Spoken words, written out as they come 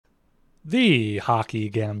The Hockey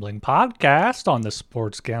Gambling Podcast on the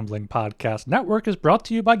Sports Gambling Podcast Network is brought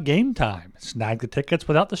to you by Game Time. Snag the tickets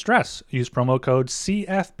without the stress. Use promo code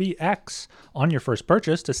CFBX on your first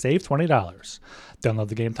purchase to save $20. Download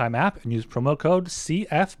the Game Time app and use promo code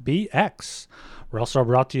CFBX. We're also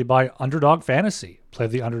brought to you by Underdog Fantasy. Play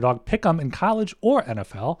the Underdog Pick'em in college or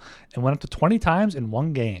NFL and win up to 20 times in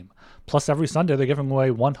one game. Plus, every Sunday, they're giving away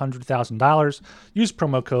 $100,000. Use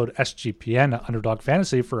promo code SGPN at Underdog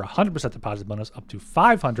Fantasy for a 100% deposit bonus up to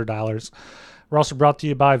 $500. We're also brought to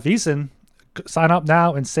you by VSiN. Sign up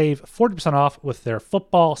now and save 40% off with their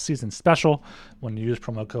football season special when you use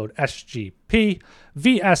promo code SGP.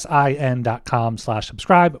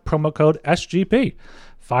 VSIN.com/subscribe, promo code SGP.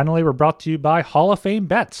 Finally, we're brought to you by Hall of Fame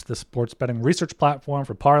Bets, the sports betting research platform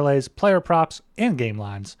for parlays, player props, and game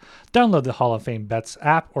lines. Download the Hall of Fame Bets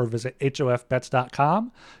app or visit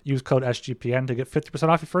hofbets.com. Use code SGPN to get 50%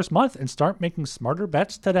 off your first month and start making smarter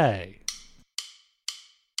bets today.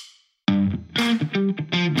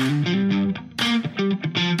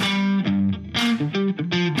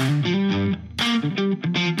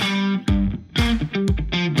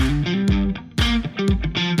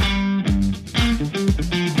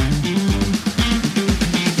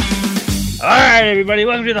 All right, everybody,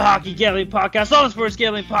 welcome to the Hockey Gambling Podcast on the Sports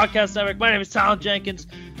Gambling Podcast Network. My name is Talon Jenkins.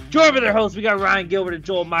 Joined by their hosts, we got Ryan Gilbert and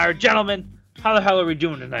Joel Meyer. Gentlemen, how the hell are we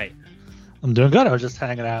doing tonight? I'm doing good. I was just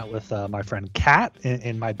hanging out with my friend Kat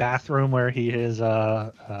in my bathroom where he is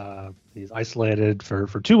he's isolated for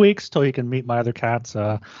 2 weeks till he can meet my other cats.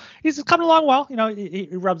 He's coming along well. You know, he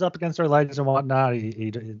rubs up against our legs and whatnot.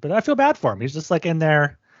 But I feel bad for him. He's just like in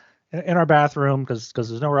there in our bathroom because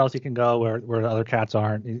there's nowhere else he can go where the other cats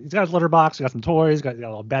aren't. He's got his litter box, he's got some toys, he's got a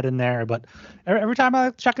little bed in there. But every time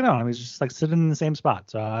I check it on him, he's just like sitting in the same spot.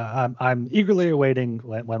 So I'm eagerly awaiting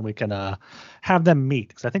when we can have them meet,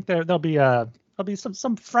 because I think there'll be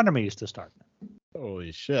some frenemies to start.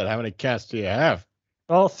 Holy shit! How many cats do you have?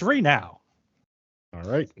 Well, 3 now. All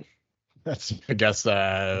right, that's I guess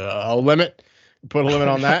a limit. Put a limit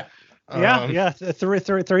on that. Yeah. Three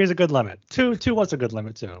is a good limit. Two was a good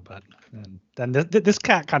limit too, but then this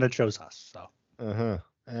cat kind of chose us. So.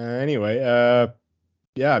 Anyway,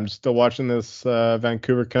 yeah, I'm still watching this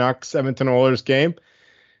Vancouver Canucks Edmonton Oilers game.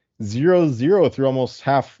 0-0 through almost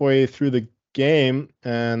halfway through the game,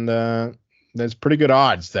 and there's pretty good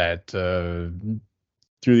odds that through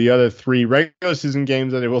the other 3 regular season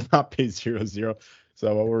games that it will not be 0-0.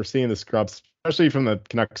 So what we're seeing the scrubs, especially from the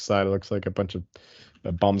Canucks side, it looks like a bunch of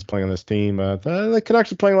bums playing on this team. The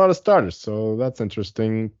Canucks are playing a lot of starters, so that's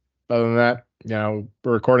interesting. Other than that, you know,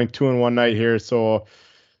 we're recording 2 in one night here, so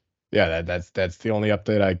yeah, that's the only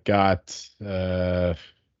update I got. Yeah,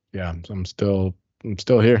 I'm still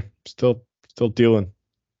here, still dealing.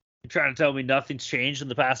 You trying to tell me nothing's changed in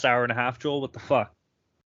the past hour and a half, Joel? What the fuck?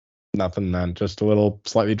 Nothing, man. Just a little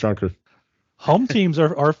slightly drunker. Home teams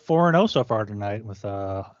are 4-0 so far tonight with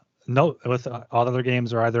all other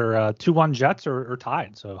games are either 2-1 Jets or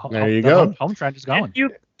tied. So there you go. Home trend is going.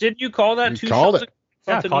 Did you call that? You called it.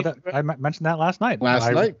 Yeah, I called that. I mentioned that last night.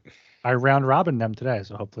 I round robin them today,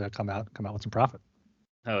 so hopefully I'll come out with some profit.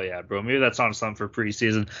 Oh yeah, bro. Maybe that's on something for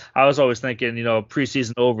preseason. I was always thinking, you know,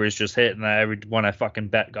 preseason over is just hitting that every one I fucking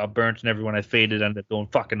bet got burnt and every one I faded ended up going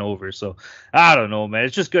fucking over. So I don't know, man.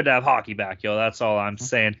 It's just good to have hockey back, yo. That's all I'm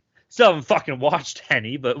saying. Still haven't fucking watched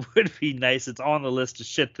any, but would be nice. It's on the list of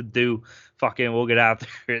shit to do. Fucking, we'll get after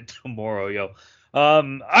it tomorrow, yo. All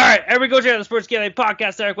right, everybody go check out the Sports Gambling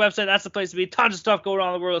Podcast Network website. That's the place to be. Tons of stuff going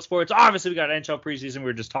on in the world of sports. Obviously, we got NHL preseason. We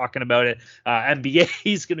were just talking about it. NBA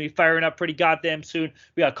is going to be firing up pretty goddamn soon.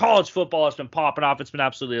 We got college football. It's been popping off. It's been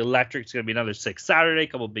absolutely electric. It's going to be another 6 Saturday. A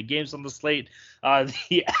couple of big games on the slate.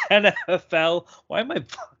 The NFL. Why am I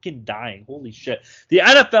fucking dying? Holy shit. The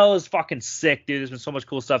NFL is fucking sick, dude. There's been so much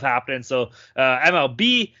cool stuff happening. So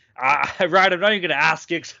MLB. Ryan, I'm not even going to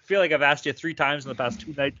ask you because I feel like I've asked you 3 times in the past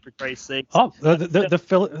 2 nights, for Christ's sake. Oh,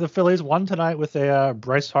 the Phillies won tonight with a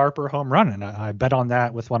Bryce Harper home run, and I bet on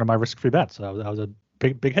that with one of my risk-free bets. So that was a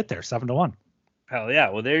big hit there, 7-1. Hell yeah.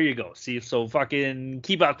 Well, there you go. See, so fucking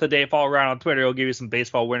keep up to date. Follow around on Twitter. I'll give you some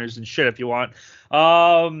baseball winners and shit if you want.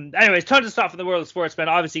 Anyways, tons of stuff in the world of sports, man.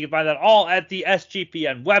 Obviously, you can find that all at the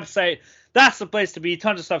SGPN website. That's the place to be.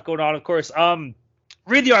 Tons of stuff going on, of course.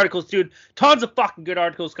 Read the articles, dude. Tons of fucking good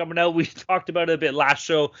articles coming out. We talked about it a bit last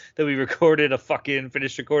show that we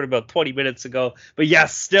finished recording about 20 minutes ago. But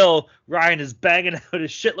yes, still, Ryan is banging out a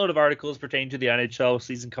shitload of articles pertaining to the NHL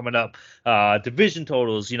season coming up. Division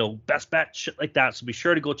totals, best bet, shit like that. So be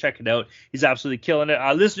sure to go check it out. He's absolutely killing it.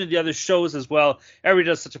 Listen to the other shows as well. Everybody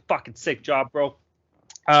does such a fucking sick job, bro.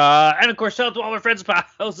 And of course, shout out to all our friends and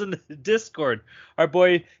pals in the Discord. Our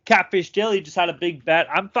boy Catfish Daily just had a big bet.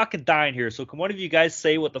 I'm fucking dying here. So can one of you guys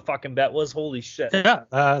say what the fucking bet was? Holy shit.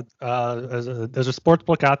 Yeah, there's a sports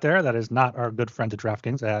book out there that is not our good friend at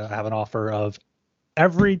DraftKings. I have an offer of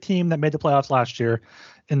every team that made the playoffs last year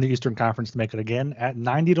in the Eastern Conference to make it again at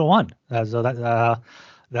 90-1. So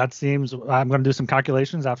that seems, I'm going to do some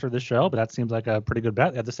calculations after this show, but that seems like a pretty good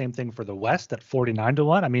bet. They have the same thing for the West at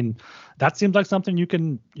 49-1. I mean, that seems like something you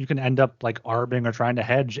can end up like arbing or trying to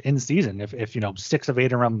hedge in season. If 6 of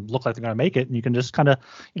 8 of them look like they're going to make it, and you can just kind of,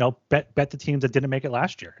 bet the teams that didn't make it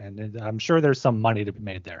last year. And I'm sure there's some money to be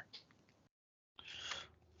made there.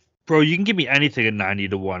 Bro, you can give me anything at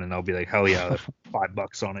 90-1, and I'll be like, hell yeah,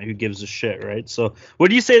 $5 on it. Who gives a shit, right? So, what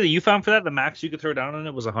do you say that you found for that? The max you could throw down on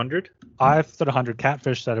it was 100. I said 100.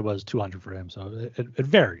 Catfish said it was 200 for him, so it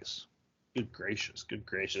varies. Good gracious.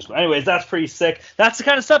 But anyways, that's pretty sick. That's the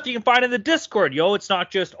kind of stuff you can find in the Discord, yo. It's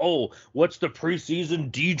not just, what's the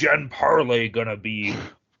preseason DGen parlay gonna be?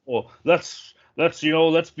 Well, let's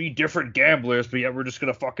be different gamblers, but yet we're just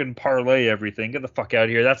gonna fucking parlay everything. Get the fuck out of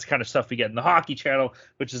here. That's the kind of stuff we get in the hockey channel,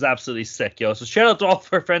 which is absolutely sick, yo. So shout out to all of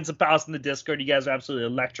our friends and pals in the Discord. You guys are absolutely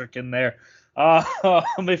electric in there.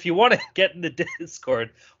 If you want to get in the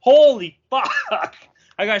Discord, holy fuck,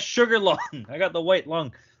 I got sugar lung. I got the white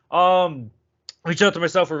lung. Reach out to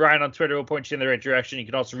myself or Ryan on Twitter. We'll point you in the right direction. You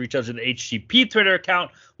can also reach out to the HTP Twitter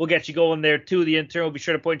account. We'll get you going there too. The intern will be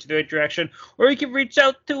sure to point you in the right direction. Or you can reach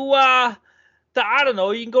out to I don't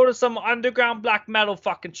know, you can go to some underground black metal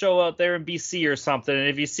fucking show out there in BC or something, and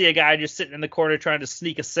if you see a guy just sitting in the corner trying to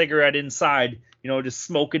sneak a cigarette inside, just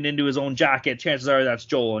smoking into his own jacket, chances are that's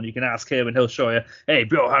Joel, and you can ask him, and he'll show you, hey,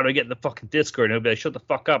 bro, how do I get in the fucking Discord? And he'll be like, shut the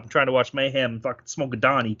fuck up, I'm trying to watch Mayhem and fucking smoke a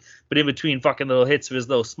Donnie, but in between fucking little hits of his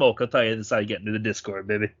little smoke, I'll tell you this is how you get into the Discord,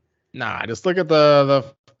 baby. Nah, just look at the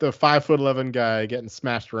 5'11" guy getting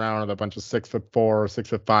smashed around with a bunch of 6'4" or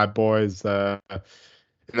 6'5" boys,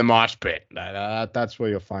 in the mosh pit. That's where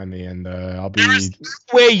you'll find me, and I'll be. There's no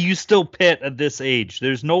way you still pit at this age.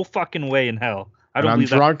 There's no fucking way in hell. I don't. I'm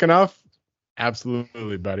drunk enough.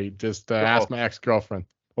 Absolutely, buddy. Just ask my ex-girlfriend.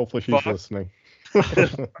 Hopefully, she's listening.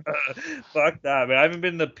 Fuck that, man. I haven't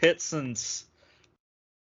been in the pit since.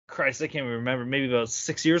 Christ, I can't even remember. Maybe about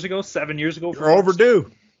 6 years ago, 7 years ago. You're overdue.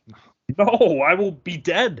 No, I will be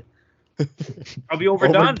dead. I'll be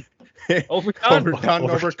overdone. Overdone,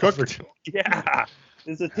 overcooked. Yeah.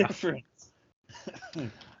 There's a difference.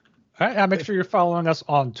 All right, make sure you're following us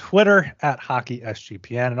on Twitter at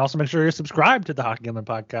HockeySGPN, and also make sure you're subscribed to the Hockey Gambling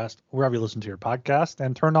Podcast wherever you listen to your podcast,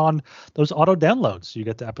 and turn on those auto downloads so you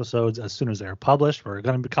get the episodes as soon as they're published. We're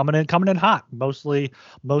going to be coming in hot, most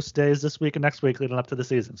days this week and next week leading up to the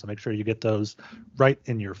season. So make sure you get those right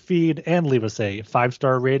in your feed and leave us a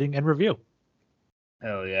 5-star rating and review.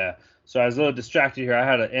 Hell yeah. So I was a little distracted here. I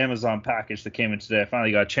had an Amazon package that came in today. I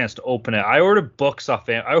finally got a chance to open it. I ordered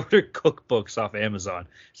cookbooks off Amazon.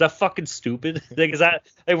 Is that fucking stupid?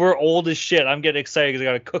 We're old as shit. I'm getting excited because I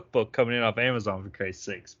got a cookbook coming in off Amazon for Christ's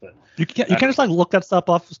sakes. But you can't just like look that stuff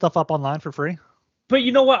up online for free. But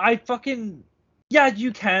you know what? Yeah,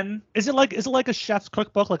 you can. Is it like a chef's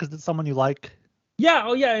cookbook? Like, is it someone you like? Yeah.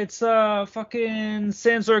 Oh yeah. It's fucking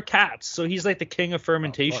Sanzor Katz. So he's like the king of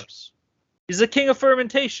fermentation. Of course. He's the king of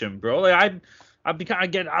fermentation, bro. Like I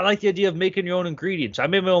like the idea of making your own ingredients. I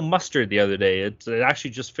made my own mustard the other day. It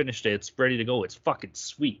actually just finished it. It's ready to go. It's fucking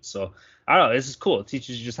sweet. So I don't know. This is cool. It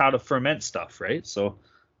teaches you just how to ferment stuff, right? So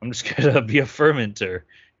I'm just gonna be a fermenter,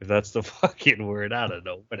 if that's the fucking word. I don't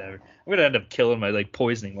know. Whatever. I'm gonna end up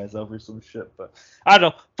poisoning myself or some shit. But I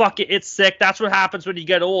don't know. Fuck it. It's sick. That's what happens when you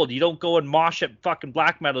get old. You don't go and mosh at fucking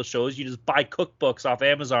black metal shows. You just buy cookbooks off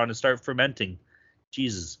Amazon and start fermenting.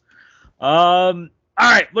 Jesus. All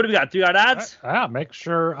right, what do we got? Do we got ads? Right. Make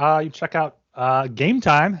sure you check out Game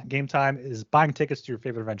Time. Game Time is buying tickets to your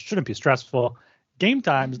favorite event. Shouldn't be stressful. Game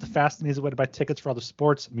Time is the fast and easy way to buy tickets for all the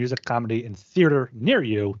sports, music, comedy, and theater near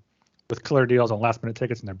you. With killer deals on last-minute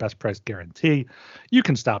tickets and their best price guarantee, you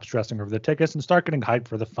can stop stressing over the tickets and start getting hyped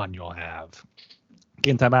for the fun you'll have.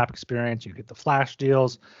 Game Time app experience, you get the flash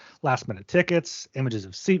deals, last-minute tickets, images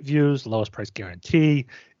of seat views, lowest price guarantee,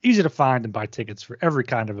 easy to find and buy tickets for every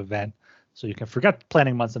kind of event. So you can forget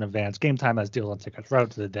planning months in advance. Game Time has deals on tickets right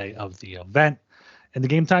up to the day of the event. And the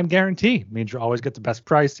Game Time guarantee means you always get the best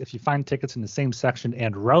price. If you find tickets in the same section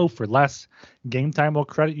and row for less, Game Time will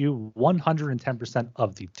credit you 110%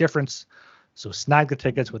 of the difference. So snag the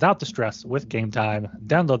tickets without the stress with Game Time.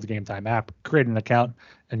 Download the Game Time app, create an account,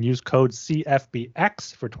 and use code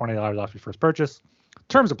CFBX for $20 off your first purchase.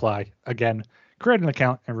 Terms apply. Again, create an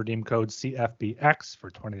account and redeem code CFBX for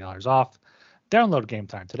 $20 off. Download Game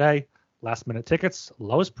Time today. Last minute tickets,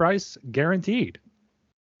 lowest price guaranteed.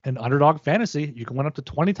 In Underdog Fantasy, you can win up to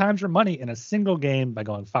 20 times your money in a single game by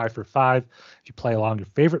going 5 for 5 if you play along your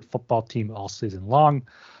favorite football team all season long.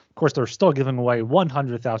 Of course, they're still giving away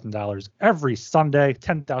 $100,000 every Sunday,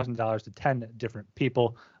 $10,000 to 10 different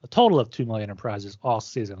people, a total of $2 million in prizes all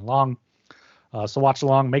season long. So watch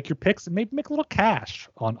along, make your picks, and maybe make a little cash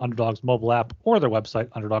on Underdog's mobile app or their website,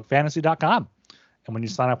 underdogfantasy.com. And when you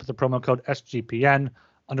sign up with the promo code SGPN,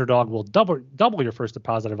 Underdog will double your first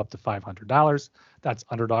deposit of up to $500. That's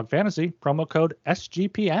Underdog Fantasy, promo code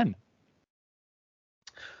SGPN.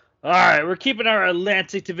 All right, we're keeping our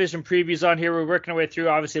Atlantic Division previews on here. We're working our way through.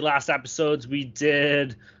 Obviously, last episodes we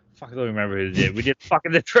did. I don't remember who did. We did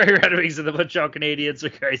fucking the Detroit Red Wings and the Montreal Canadiens, for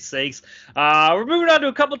Christ's sakes. We're moving on to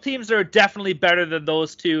a couple teams that are definitely better than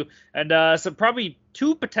those two, and some probably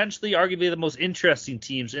two potentially, arguably, the most interesting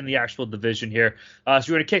teams in the actual division here. So we're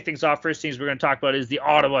going to kick things off. First teams we're going to talk about is the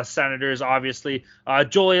Ottawa Senators, obviously.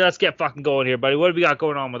 Jolie, let's get fucking going here, buddy. What have we got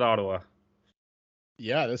going on with Ottawa?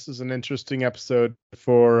 Yeah, this is an interesting episode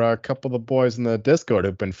for a couple of the boys in the Discord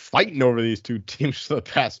who've been fighting over these two teams for the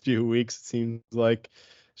past few weeks, it seems like.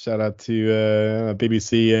 Shout out to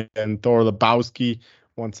BBC and Thor Lebowski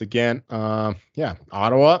once again.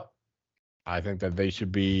 Ottawa. I think that they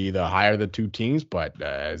should be the higher of the two teams. But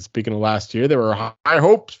speaking of last year, there were high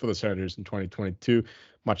hopes for the Senators in 2022,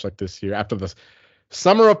 much like this year. After the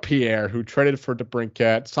summer of Pierre, who traded for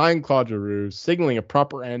DeBrincat, signed Claude Giroux, signaling a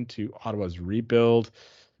proper end to Ottawa's rebuild.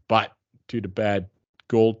 But due to bad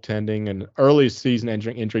goaltending and early season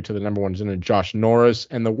injury to the number one center, Josh Norris,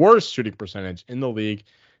 and the worst shooting percentage in the league,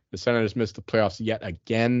 the Senators missed the playoffs yet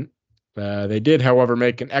again. They did, however,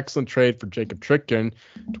 make an excellent trade for Jacob Trickton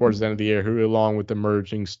towards the end of the year, who, along with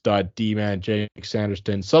emerging stud D-man Jake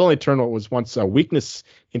Sanderson, suddenly turned what was once a weakness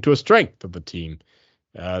into a strength of the team.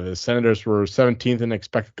 The Senators were 17th in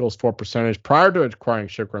expected goals for percentage prior to acquiring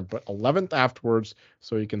Chychrun, but 11th afterwards,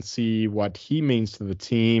 so you can see what he means to the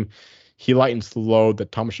team. He lightens the load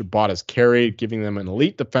that Thomas Chabot has carried, giving them an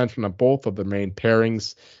elite defenseman on both of their main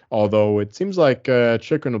pairings, although it seems like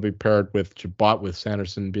Chychrun will be paired with Chabot, with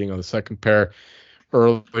Sanderson being on the second pair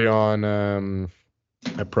early on,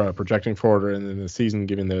 projecting forward in the season,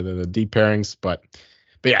 given the deep pairings. But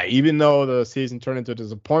yeah, even though the season turned into a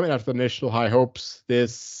disappointment after the initial high hopes,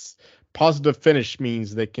 this positive finish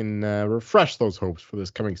means they can refresh those hopes for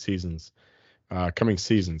this coming season.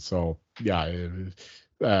 So yeah.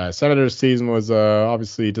 Senators season was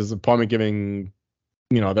obviously a disappointment, given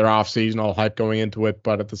their off season, all hype going into it,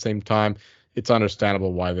 but at the same time it's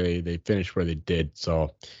understandable why they finished where they did.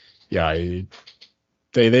 So yeah, they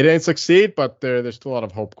didn't succeed, but there's still a lot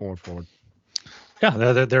of hope going forward.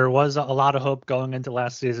 Yeah, there was a lot of hope going into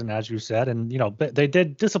last season, as you said, and they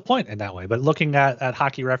did disappoint in that way. But looking at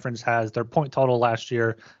Hockey Reference, has their point total last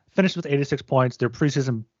year finished with 86 points. Their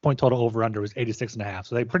preseason point total over under was 86.5.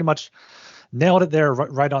 So they pretty much nailed it there,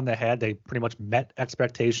 right on the head. They pretty much met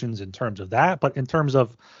expectations in terms of that. But in terms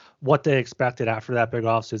of what they expected after that big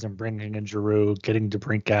offseason, bringing in Giroux, getting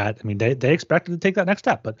DeBrincat, I mean, they expected to take that next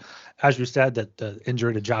step. But as you said, that the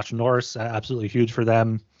injury to Josh Norris, absolutely huge for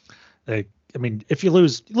them. If you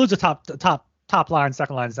lose a top line,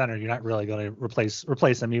 second line center, you're not really going to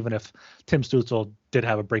replace them, even if Tim Stützle did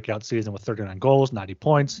have a breakout season with 39 goals, 90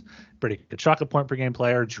 points, pretty good shot point per game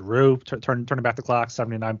player. Giroux turning back the clock,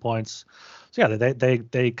 79 points. So yeah,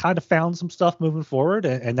 they kind of found some stuff moving forward,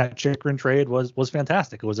 and that Chychrun trade was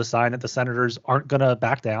fantastic. It was a sign that the Senators aren't going to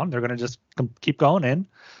back down. They're going to just keep going in,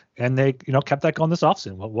 and they kept that going this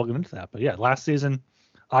offseason. We'll get into that, but yeah, last season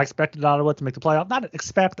I expected Ottawa to make the playoff. Not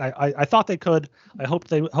expect. I thought they could. I hoped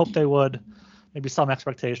they would. Maybe some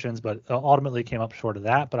expectations, but ultimately came up short of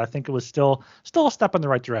that. But I think it was still a step in the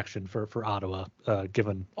right direction for Ottawa,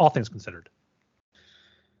 given all things considered.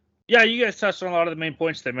 Yeah, you guys touched on a lot of the main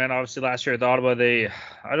points there, man. Obviously, last year at Ottawa,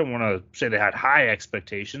 I don't want to say they had high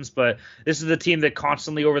expectations, but this is the team that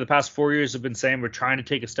constantly over the past 4 years have been saying we're trying to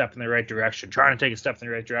take a step in the right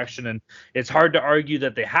direction, and it's hard to argue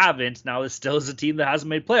that they haven't. Now, this still is a team that hasn't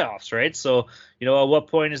made playoffs, right? So, at what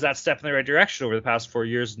point is that step in the right direction over the past 4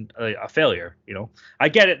 years a failure? I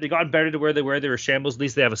get it. They got better to where they were. They were shambles. At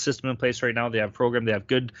least they have a system in place right now. They have a program. They have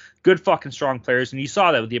good fucking strong players. And you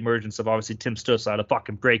saw that with the emergence of, obviously, Tim Stützle had a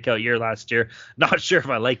fucking breakout year last year. Not sure if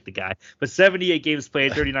I like the guy, but 78 games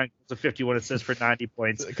played, 39 goals, 51 assists for 90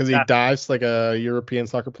 points. Because he dives like a European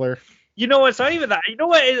soccer player. You know what? It's not even that. You know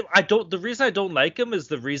what? The reason I don't like him is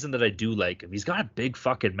the reason that I do like him. He's got a big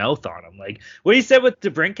fucking mouth on him. Like what he said with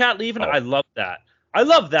DeBrincat leaving, I love that. I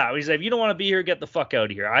love that. He's like, if you don't want to be here, get the fuck out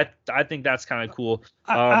of here. I think that's kind of cool.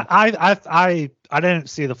 I didn't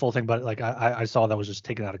see the full thing, but like I saw that was just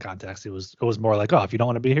taken out of context. It was more like, oh, if you don't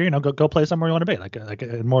want to be here, go play somewhere you want to be.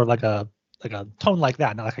 Like more like a a tone like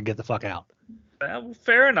that, not like a get the fuck out. Well,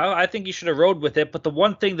 fair enough. I think you should have rode with it. But the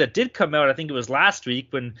one thing that did come out, I think it was last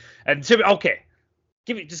week okay,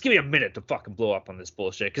 give me a minute to fucking blow up on this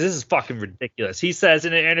bullshit because this is fucking ridiculous. He says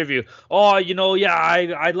in an interview, "Oh, yeah,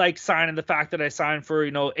 I like signing the fact that I signed for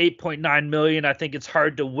 8.9 million. I think it's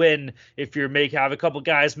hard to win if you have a couple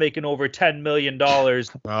guys making over $10 million." Oh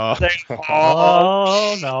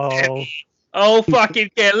no. Oh fucking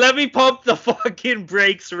okay. Let me pump the fucking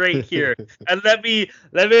brakes right here, and let me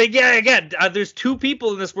again. There's two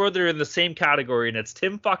people in this world that are in the same category, and it's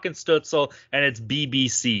Tim fucking Stutzel and it's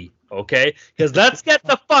BBC. Okay, because let's get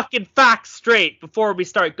the fucking facts straight before we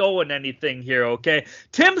start going anything here. Okay,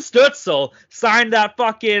 Tim Stutzel signed that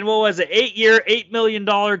fucking 8-year, $8 million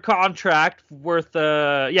contract worth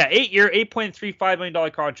 8-year, $8.35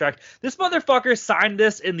 million contract. This motherfucker signed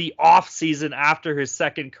this in the off season after his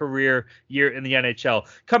second career year in the NHL,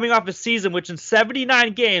 coming off a season which in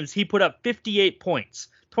 79 games he put up 58 points.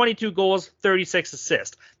 22 goals, 36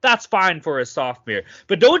 assists. That's fine for a sophomore.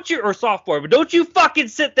 But don't you fucking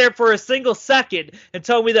sit there for a single second and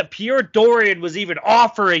tell me that Pierre Dorion was even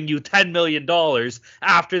offering you $10 million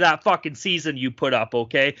after that fucking season you put up,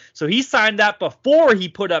 okay? So he signed that before he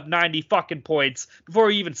put up 90 fucking points, before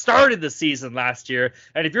he even started the season last year.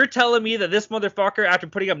 And if you're telling me that this motherfucker, after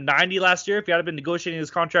putting up 90 last year, if he had been negotiating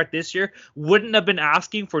his contract this year, wouldn't have been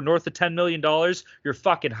asking for north of $10 million, you're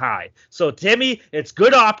fucking high. So Timmy, it's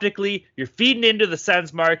good optically. You're feeding into the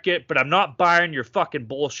Sens market, but I'm not buying your fucking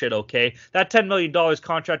bullshit, okay? That $10 million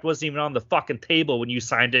contract wasn't even on the fucking table when you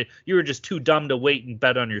signed it. You were just too dumb to wait and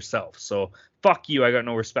bet on yourself. So fuck you. I got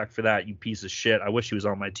no respect for that, you piece of shit. I wish he was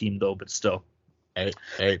on my team, though, but still. Hey,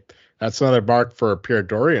 that's another mark for Pierre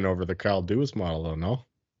Dorion over the Kyle Dubas model, though, no?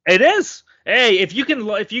 It is. Hey,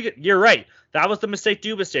 you're right. That was the mistake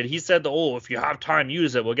Dubas did. He said, if you have time,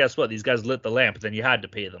 use it. Well, guess what? These guys lit the lamp, then you had to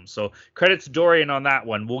pay them. So credit to Dorian on that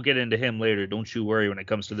one. We'll get into him later. Don't you worry when it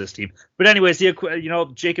comes to this team. But anyways,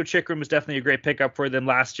 Jacob Chychrun was definitely a great pickup for them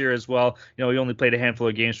last year as well. He only played a handful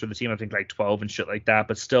of games for the team, I think like 12 and shit like that.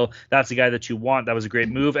 But still, that's the guy that you want. That was a great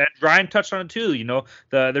move. And Ryan touched on it too.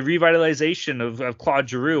 The revitalization of Claude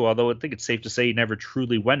Giroux, although I think it's safe to say he never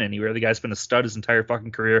truly went anywhere. The guy's been a stud his entire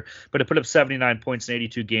fucking career, but he put up 79 points in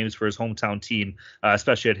 82 games for his hometown team.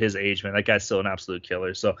 Especially at his age, man. That guy's still an absolute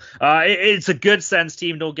killer. So it's a good Sens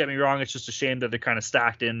team. Don't get me wrong. It's just a shame that they're kind of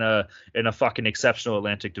stacked in a fucking exceptional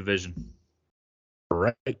Atlantic Division.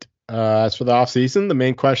 Right. As for the offseason, the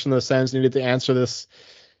main question the Sens needed to answer this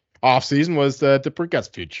offseason was DeBrincat's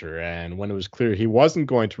future. And when it was clear he wasn't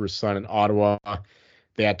going to resign in Ottawa,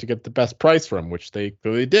 they had to get the best price for him, which they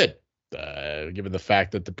clearly did. Given the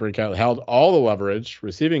fact that DeBrincat held all the leverage,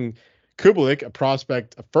 receiving Kubalik, a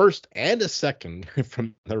prospect, a first and a second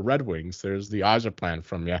from the Red Wings, there's the Yzerplan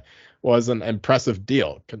from you, was an impressive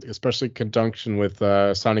deal, especially in conjunction with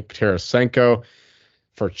signing Tarasenko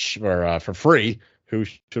for free, who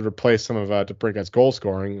should replace some of DeBrincat's goal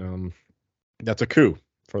scoring. That's a coup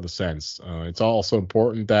for the Sens. It's also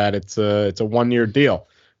important that it's a 1-year deal,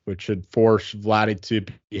 which should force Vladdy to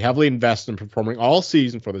be heavily invested in performing all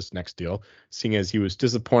season for this next deal, seeing as he was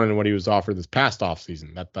disappointed in what he was offered this past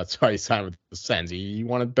offseason. That's why he signed with the Sens. He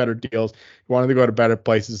wanted better deals. He wanted to go to better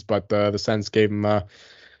places, but the Sens gave him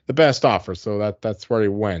the best offer, so that's where he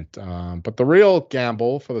went. But the real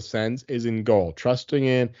gamble for the Sens is in goal, trusting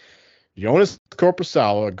in Jonas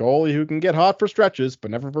Korpisalo, a goalie who can get hot for stretches, but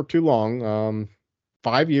never for too long.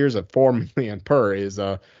 5 years at $4 million per is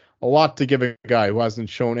a lot to give a guy who hasn't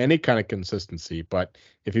shown any kind of consistency. But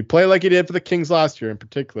if he play like he did for the Kings last year in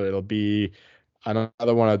particular, it'll be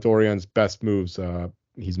another one of Dorian's best moves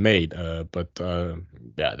he's made. That's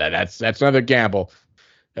another gamble.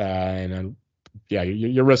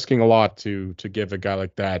 You're risking a lot to give a guy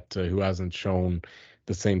like that who hasn't shown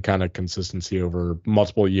the same kind of consistency over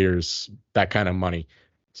multiple years, that kind of money.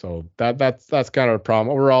 So that's kind of a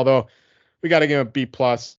problem. Overall, though, we got to give him a B+.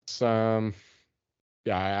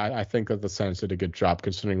 I think that the Sens did a good job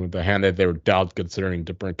considering the hand that they were dealt, considering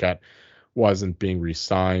DeBrincat wasn't being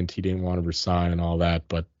re-signed. He didn't want to resign and all that.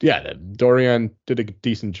 But yeah, Dorian did a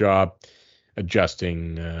decent job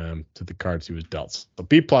adjusting to the cards he was dealt. So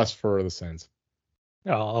B+ for the Sens.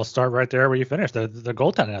 Yeah, I'll start right there where you finished. The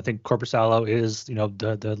goaltending. I think Korpisalo is,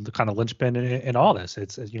 the kind of linchpin in all this.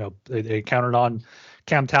 It's they counted on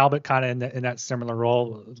Cam Talbot kind of in that similar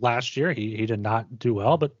role last year. He did not do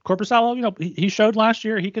well, but Korpisalo, he showed last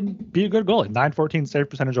year he can be a good goalie. .914 save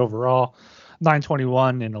percentage overall,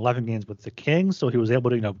 .921 in 11 games with the Kings. So he was able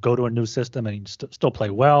to go to a new system and still play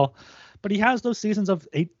well. but he has those seasons of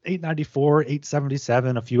 894,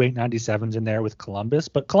 877, a few 897s in there with Columbus.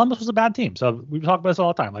 But Columbus was a bad team, so we talk about this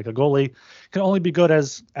all the time. Like a goalie can only be good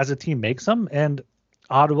as a team makes them, and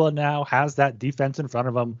Ottawa now has that defense in front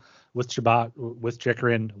of them with Chabot, with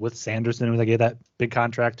Chikrin, with Sanderson, who they gave that big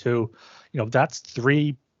contract to. That's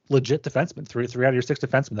three legit defensemen, three out of your six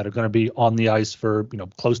defensemen that are going to be on the ice for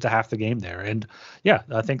close to half the game there. And yeah,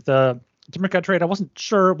 I think the Timbercut trade, I wasn't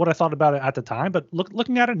sure what I thought about it at the time, but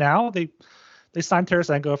looking at it now, they signed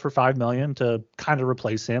Tarasenko for $5 million to kind of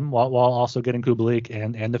replace him while also getting Kubalik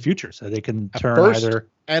and the future, so they can turn either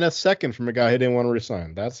and a second from a guy who didn't want to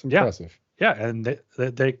resign. That's impressive. Yeah, and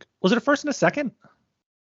they was it a first and a second?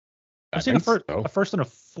 I've seen a first and a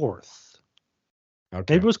fourth.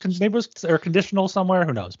 Okay. Maybe it was or conditional somewhere.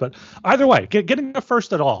 Who knows? But either way, getting a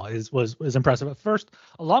first at all was impressive. At first,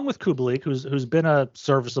 along with Kubalik, who's been a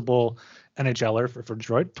serviceable NHLer for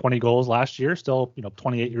Detroit, 20 goals last year, still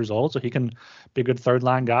 28 years old, so he can be a good third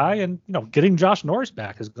line guy. And getting Josh Norris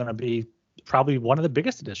back is going to be probably one of the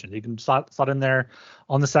biggest additions. He can slot in there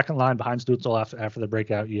on the second line behind Stützle after the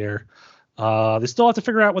breakout year. They still have to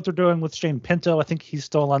figure out what they're doing with Shane Pinto. I think he's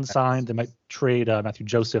still unsigned. They might trade Matthew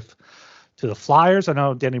Joseph to the Flyers. I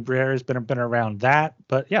know Danny Briere has been around that,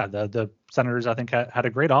 but yeah, the Senators I think had a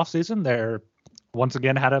great offseason. They're once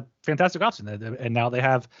again had a fantastic offseason, and now they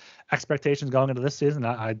have expectations going into this season.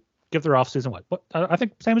 I give their offseason what I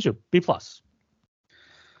think same as you, B+.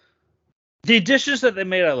 The additions that they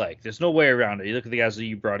made, I like. There's no way around it. You look at the guys that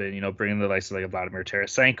you brought in, bringing the likes of like Vladimir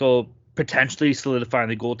Tarasenko, potentially solidifying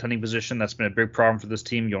the goaltending position. That's been a big problem for this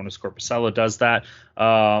team. Jonas Korpisalo does that.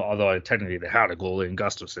 Although technically they had a goalie in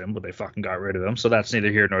Gustafsson, but they fucking got rid of him. So that's neither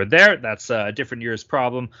here nor there. That's a different year's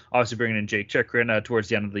problem. Obviously bringing in Jake Chikrin towards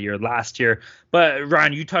the end of the year last year. But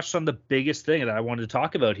Ryan, you touched on the biggest thing that I wanted to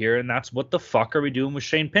talk about here, and that's what the fuck are we doing with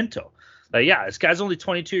Shane Pinto? Yeah, this guy's only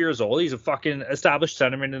 22 years old. He's a fucking established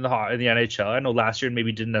centerman in the NHL. I know last year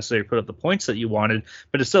maybe didn't necessarily put up the points that you wanted,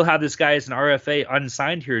 but to still have this guy as an RFA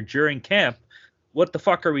unsigned here during camp, what the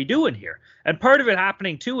fuck are we doing here? And part of it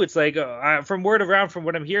happening too, it's like from word around, from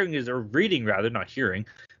what I'm hearing is, or reading rather, not hearing,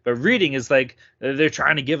 but reading is like they're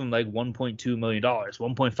trying to give him like $1.2 million,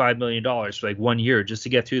 $1.5 million for like 1 year just to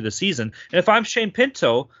get through the season. And if I'm Shane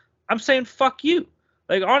Pinto, I'm saying fuck you.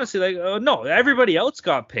 Like, honestly, no, everybody else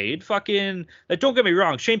got paid. Fucking, don't get me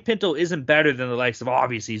wrong. Shane Pinto isn't better than the likes of,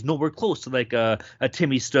 obviously, he's nowhere close to like a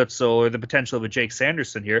Timmy Stützle or the potential of a Jake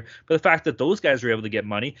Sanderson here. But the fact that those guys were able to get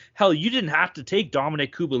money, hell, you didn't have to take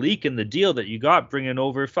Dominic Kubalik in the deal that you got bringing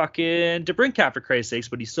over fucking DeBrincat for Christ's sakes,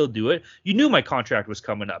 but you still do it. You knew my contract was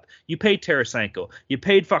coming up. You paid Tarasenko. You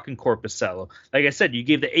paid fucking Korpisalo. Like I said, you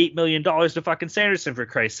gave the $8 million to fucking Sanderson for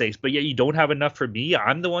Christ's sakes, but yet you don't have enough for me.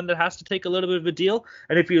 I'm the one that has to take a little bit of a deal.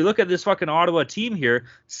 And if you look at this fucking Ottawa team here,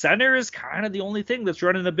 center is kind of the only thing that's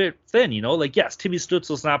running a bit thin, Like, yes, Timmy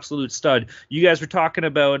Stützle's an absolute stud. You guys were talking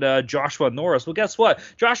about Joshua Norris. Well, guess what?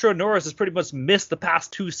 Joshua Norris has pretty much missed the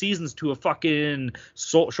past 2 seasons to a fucking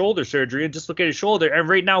shoulder surgery. And just look at his shoulder. And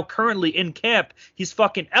right now, currently in camp, he's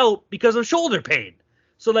fucking out because of shoulder pain.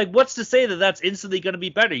 So, like, what's to say that that's instantly going to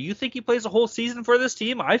be better? You think he plays a whole season for this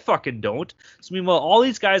team? I fucking don't. So, meanwhile, all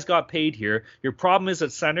these guys got paid here. Your problem is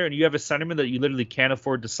at center, and you have a centerman that you literally can't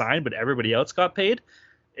afford to sign, but everybody else got paid.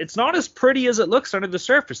 It's not as pretty as it looks under the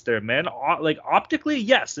surface there, man. Like, optically,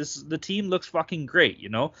 yes, the team looks fucking great,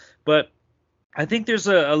 But I think there's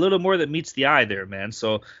a little more that meets the eye there, man.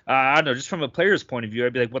 So, I don't know, just from a player's point of view,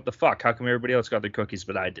 I'd be like, what the fuck? How come everybody else got their cookies,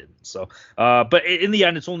 but I didn't? So, but in the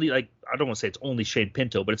end, it's only like, I don't want to say it's only Shane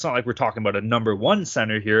Pinto, but it's not like we're talking about a number one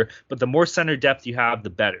center here. But the more center depth you have, the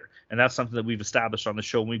better. And that's something that we've established on the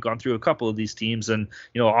show. We've gone through a couple of these teams, and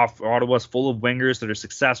Ottawa's full of wingers that are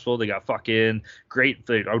successful. They got fucking great,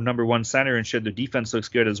 our number one center, and shit, their defense looks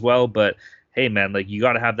good as well. But hey, man, like, you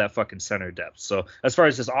got to have that fucking center depth. So as far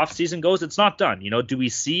as this offseason goes, it's not done. Do we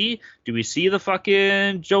see the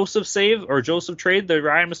fucking Joseph save or Joseph trade that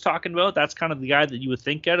Ryan was talking about? That's kind of the guy that you would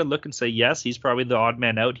think at and look and say, yes, he's probably the odd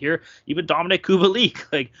man out here. Even Dominic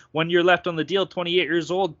Kubalik, like, 1 year left on the deal, 28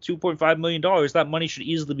 years old, $2.5 million. That money should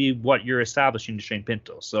easily be what you're establishing to Shane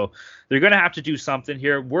Pinto. So they're going to have to do something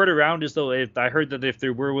here. Word around is, though, I heard that if they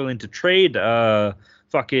were willing to trade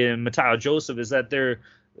fucking Mateo Joseph, is that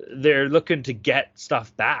they're looking to get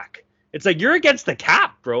stuff back. It's like, you're against the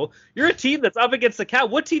cap, bro. You're a team that's up against the cap.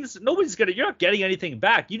 What teams? You're not getting anything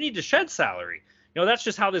back. You need to shed salary. That's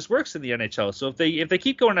just how this works in the NHL. So if they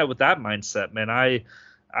keep going out with that mindset, man, I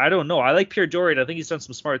don't know. I like Pierre Dorian. I think he's done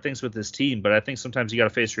some smart things with his team, but I think sometimes you got to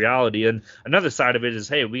face reality. And another side of it is,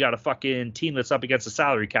 hey, we got a fucking team that's up against the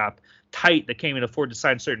salary cap tight that can't even afford to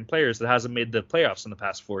sign certain players that hasn't made the playoffs in the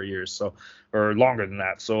past 4 years, or longer than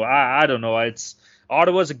that. So I don't know.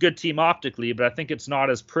 Ottawa's a good team optically, but I think it's not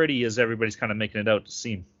as pretty as everybody's kind of making it out to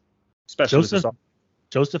seem. Especially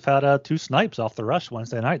Joseph had 2 snipes off the rush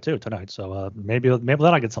Wednesday night tonight. So maybe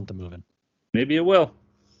that'll get something moving. Maybe it will.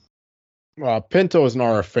 Well, Pinto is an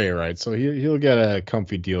RFA, right? So he'll get a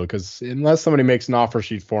comfy deal because unless somebody makes an offer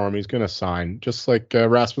sheet for him, he's going to sign. Just like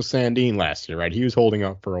Rasmus Sandin last year, right? He was holding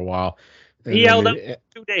up for a while. He held up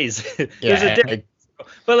 2 days. There's a difference.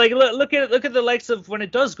 But like, look at the likes of when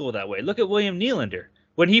it does go that way. Look at William Nylander.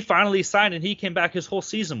 When he finally signed and he came back, his whole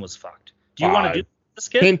season was fucked. Do you want to do this,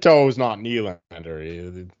 kid? Pinto is not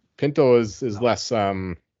Nylander. Pinto is less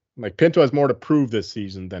like Pinto has more to prove this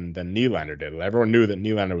season than Nylander did. Everyone knew that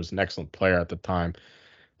Nylander was an excellent player at the time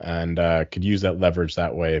and could use that leverage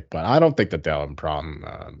that way. But I don't think that they'll have a problem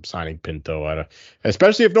signing Pinto.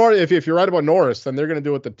 Especially if you're right about Norris, then they're going to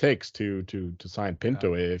do what it takes to sign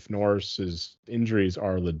Pinto if Norris's injuries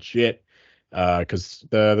are legit. Because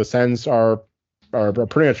the Sens are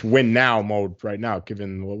pretty much win now mode right now,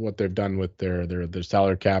 given what they've done with their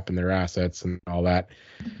salary cap and their assets and all that.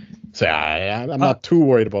 So I'm not too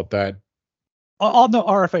worried about that. On the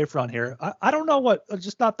RFA front here, I don't know what.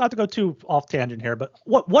 Just not to go too off tangent here, but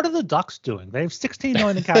what are the Ducks doing? They have $16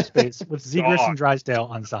 million in cap space with Zegras and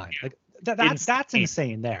Drysdale unsigned. Like that's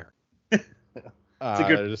insane. There,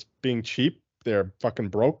 they're just being cheap. They're fucking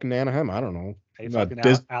broke in Anaheim. I don't know.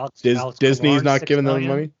 Alex Disney's Killorn, not giving them million.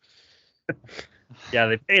 money. Yeah,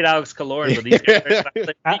 they paid Alex Killorn, but these guys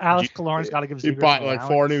Alex Killorn's got to give. He bought like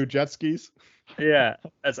 4 new jet skis. Yeah,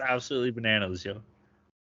 that's absolutely bananas, yo.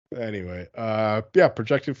 Anyway,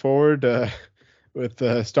 projected forward with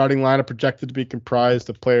the starting lineup projected to be comprised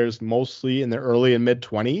of players mostly in their early and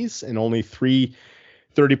mid-20s and only 3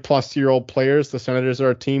 30-plus-year-old players. The Senators are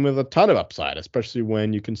a team with a ton of upside, especially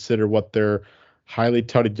when you consider what their highly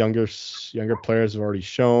touted younger players have already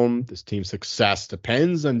shown. This team's success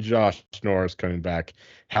depends on Josh Norris coming back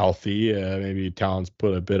healthy. Maybe Talon's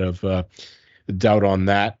put a bit of doubt on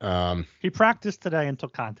that. He practiced today and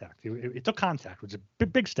took contact. He took contact, which is a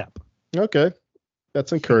big step. Okay,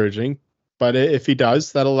 that's encouraging. But if he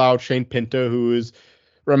does, that allowed Shane Pinto, who is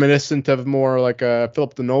reminiscent of more like a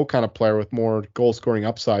Philip Deneau kind of player with more goal-scoring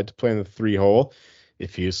upside, to play in the 3-hole.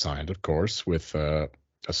 If he is signed, of course, with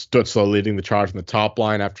Stützle leading the charge in the top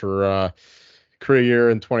line after a career year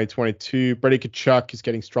in 2022. Brady Tkachuk is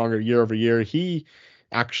getting stronger year over year. He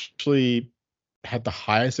actually had the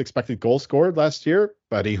highest expected goal scored last year,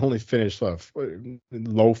 but he only finished low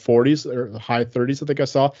 40s or high 30s, I think I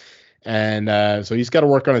saw. And so he's got to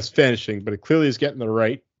work on his finishing, but it clearly is getting the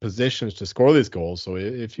right positions to score these goals. So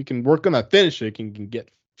if you can work on that finishing, you can get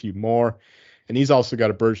a few more. And he's also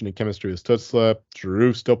got a burgeoning chemistry with Stützle.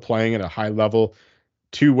 Giroux still playing at a high level.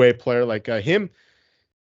 Two-way player like him,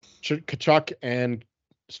 Tkachuk and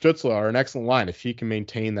Stützle are an excellent line if he can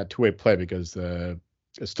maintain that two-way play, because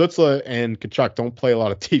Stützle and Tkachuk don't play a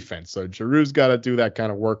lot of defense. So Giroux's got to do that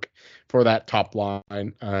kind of work for that top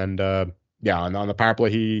line. And on the power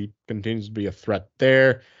play, he continues to be a threat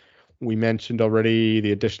there. We mentioned already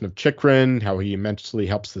the addition of Chychrun, how he immensely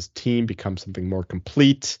helps this team become something more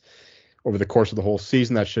complete over the course of the whole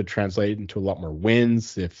season. That should translate into a lot more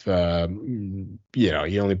wins. If he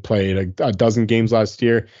only played a dozen games last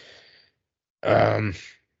year, that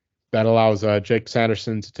allows Jake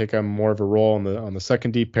Sanderson to take on more of a role on the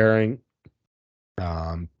second D pairing.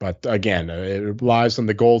 But again, it relies on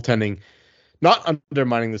the goaltending, not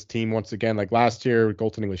undermining this team once again. Like last year,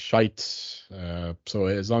 goaltending was shite. So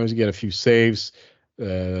as long as you get a few saves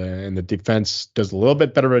and the defense does a little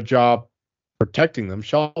bit better of a job protecting them,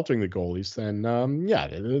 sheltering the goalies, then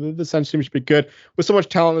the Sens team should be good. With so much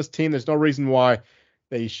talent on this team, there's no reason why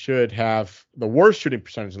they should have the worst shooting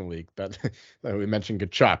percentage in the league. That we mentioned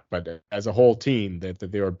Tkachuk, but as a whole team, that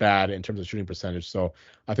they were bad in terms of shooting percentage. So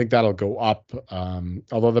I think that'll go up.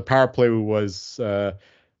 Although the power play was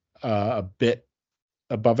a bit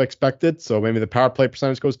above expected, so maybe the power play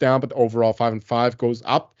percentage goes down, but the overall 5-5 goes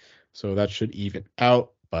up. So that should even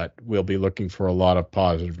out. But we'll be looking for a lot of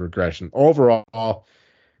positive regression overall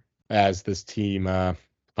as this team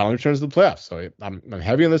finally returns to the playoffs. So I'm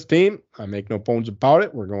heavy on this team. I make no bones about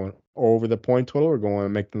it. We're going over the point total. We're going to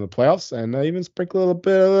make them the playoffs, and even sprinkle a little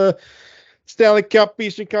bit of the Stanley Cup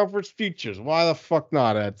Eastern Conference futures. Why the fuck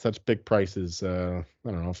not at such big prices? I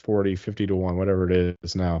don't know, 40, 50 to 1, whatever it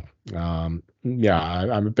is now. I'm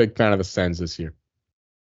a big fan of the Sens this year.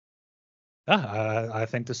 I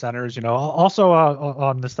think the Senators, also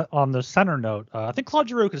on the center note, I think Claude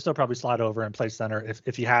Giroux can still probably slide over and play center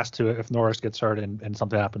if he has to, if Norris gets hurt and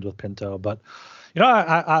something happens with Pinto. But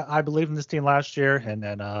I believed in this team last year,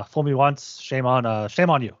 and fool me once, shame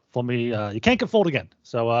on you. Fool me, you can't get fooled again.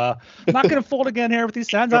 So I'm not going to fold again here with these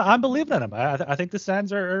Sens. I'm believing in them. I think the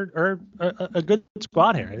Sens are a good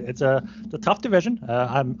squad here. It's a tough division.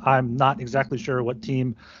 I'm not exactly sure what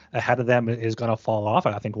team ahead of them is going to fall off.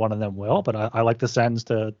 I think one of them will, but I like the Sens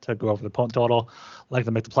to go over the point total, like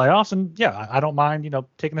to make the playoffs, and yeah, I don't mind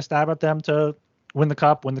taking a stab at them to win the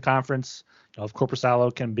cup, win the conference. If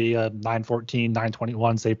Korpisalo can be a 914,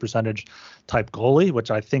 921 save percentage type goalie,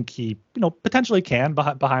 which I think he, potentially can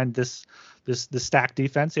behind this stacked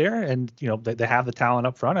defense here, and they have the talent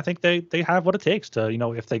up front. I think they have what it takes to,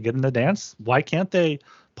 if they get in the dance, why can't they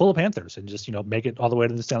pull the Panthers and just make it all the way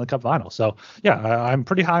to the Stanley Cup final? So yeah, I'm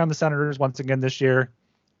pretty high on the Senators once again this year.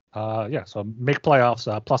 So make playoffs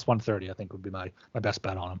plus 130, I think would be my best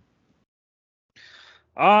bet on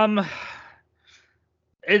them.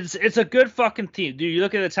 It's a good fucking team, dude. You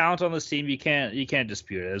look at the talent on this team, you can't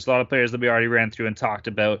dispute it. There's a lot of players that we already ran through and talked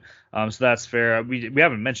about, so that's fair. We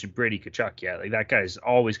haven't mentioned Brady Tkachuk yet. Like, that guy's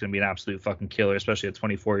always going to be an absolute fucking killer, especially at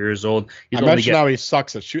 24 years old. I mentioned how he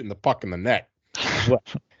sucks at shooting the puck in the net.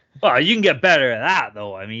 Well, you can get better at that,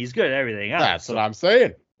 though. I mean, he's good at everything else. That's what I'm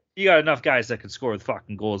saying. You got enough guys that can score with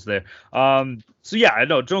fucking goals there. So yeah, I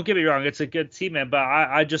know. Don't get me wrong, it's a good team, man. But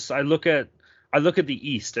I look at the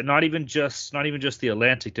East, and not even just the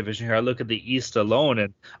Atlantic Division here. I look at the East alone,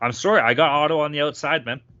 and I'm sorry, I got Ottawa on the outside,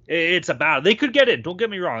 man. It's a battle. They could get in. Don't get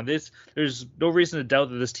me wrong. There's no reason to doubt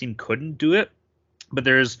that this team couldn't do it. But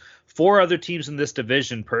there's 4 other teams in this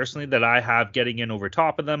division, personally, that I have getting in over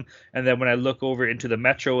top of them. And then when I look over into the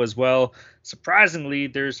Metro as well, surprisingly,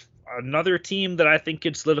 there's another team that I think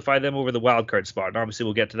could solidify them over the wild card spot. And obviously,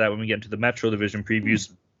 we'll get to that when we get into the Metro division previews.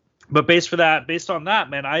 But based on that,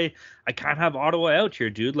 man, I can't have Ottawa out here,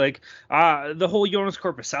 dude. Like, the whole Jonas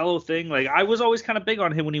Korpisalo thing, like, I was always kind of big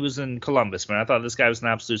on him when he was in Columbus, man. I thought this guy was an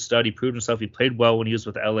absolute stud. He proved himself. He played well when he was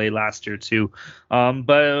with LA last year too.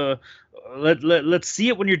 Let's see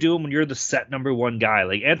it when you're the set number 1 guy.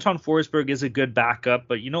 Like, Anton Forsberg is a good backup,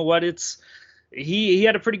 but you know what? He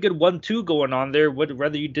had a pretty good 1-2 going on there,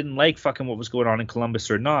 whether you didn't like fucking what was going on in Columbus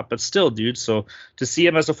or not. But still, dude, so to see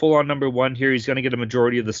him as a full-on number 1 here, he's going to get a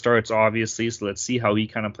majority of the starts, obviously. So let's see how he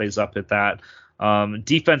kind of plays up at that.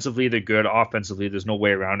 Defensively, they're good. Offensively, there's no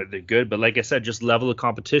way around it. They're good. But like I said, just level of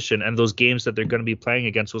competition and those games that they're going to be playing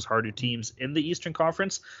against those harder teams in the Eastern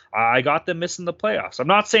Conference, I got them missing the playoffs. I'm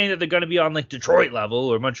not saying that they're going to be on like Detroit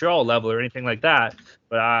level or Montreal level or anything like that,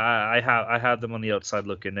 but I have them on the outside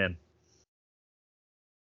looking in.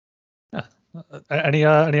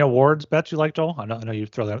 Any awards bets you like, Joel? I know you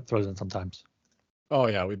throw those in sometimes. Oh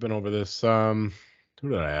yeah, we've been over this. Who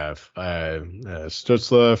did I have?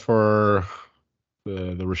 Stutzla for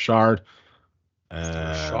the Richard.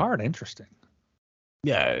 Richard, interesting.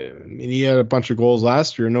 Yeah, I mean, he had a bunch of goals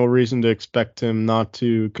last year. No reason to expect him not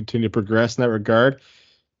to continue to progress in that regard.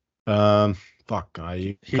 You cut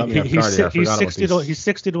me off guard here. He's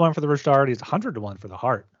 60 to 1 for the Richard. He's 100 to 1 for the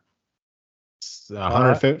Hart.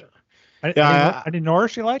 150. Any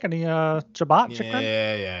Norris you like? Any Chabot?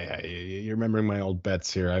 Yeah. You're remembering my old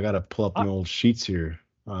bets here. I gotta pull up my old sheets here.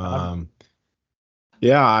 I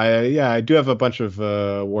do have a bunch of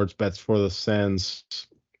awards bets for the Sens.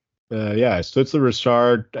 Stutzler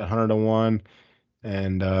Richard at 100 to 1,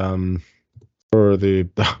 and for the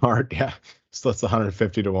Hart, so that's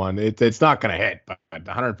 150 to 1. It's not gonna hit, but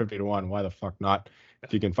 150 to 1. Why the fuck not?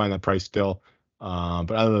 If you can find that price still.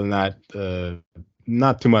 But other than that,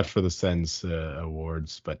 not too much for the Sens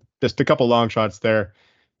awards, but just a couple long shots there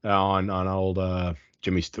on old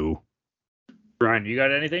Jimmy Stu. Brian, you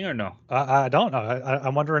got anything or no? I don't know.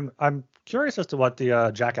 I'm wondering. I'm curious as to what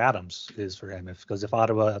the Jack Adams is for him. Because if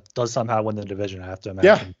Ottawa does somehow win the division, I have to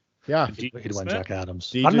imagine. Yeah. He'd win Jack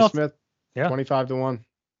Adams. DJ Smith, 25 to 1.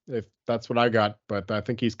 If that's what I got, but I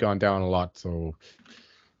think he's gone down a lot, so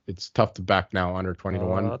it's tough to back now under 20 to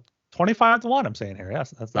 1. 25 to 1. I'm saying here.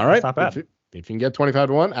 Yes, that's all right. Not bad. If you can get 25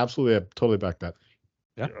 to 1, absolutely, I totally back that.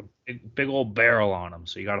 Yeah, big old barrel on him,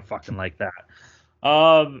 so you gotta fucking like that.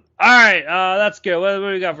 All right, that's good. What do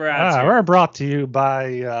we got for ads? We're brought to you by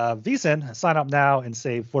VSiN. Sign up now and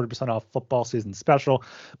save 40% off football season special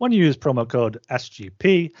when you use promo code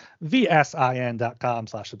SGP.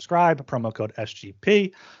 VSIN.com/subscribe. Promo code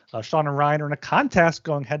SGP. Sean and Ryan are in a contest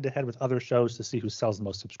going head to head with other shows to see who sells the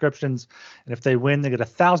most subscriptions, and if they win, they get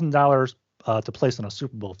 $1,000 to place on a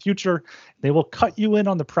Super Bowl future. They will cut you in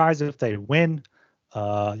on the prize if they win.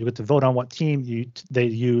 You get to vote on what team they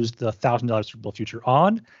use the $1,000 Super Bowl future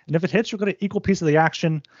on, and if it hits, you'll get an equal piece of the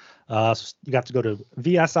action. So you have to go to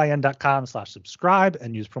VSIN.com/subscribe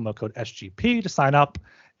and use promo code SGP to sign up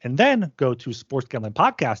And then go to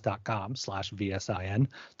sportsgamblingpodcast.com/VSIN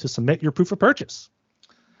to submit your proof of purchase.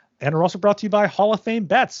 And we're also brought to you by Hall of Fame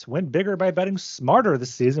Bets. Win bigger by betting smarter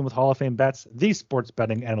this season with Hall of Fame Bets, the sports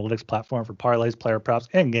betting analytics platform for parlays, player props,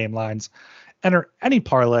 and game lines. Enter any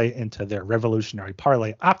parlay into their revolutionary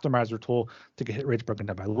parlay optimizer tool to get hit rates broken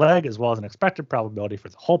down by leg, as well as an expected probability for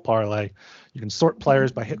the whole parlay. You can sort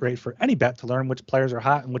players by hit rate for any bet to learn which players are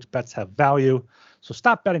hot and which bets have value. So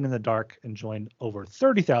stop betting in the dark and join over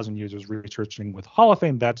 30,000 users researching with Hall of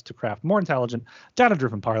Fame Bets to craft more intelligent,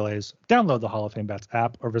 data-driven parlays. Download the Hall of Fame Bets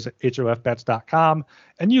app or visit hofbets.com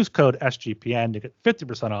and use code SGPN to get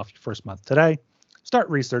 50% off your first month today. Start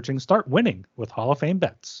researching, start winning with Hall of Fame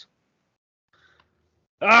Bets.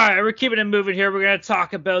 All right, we're keeping it moving here. We're going to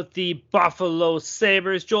talk about the Buffalo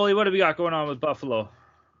Sabres. Jolie, what do we got going on with Buffalo?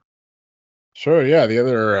 Sure, yeah. The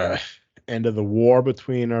other end of the war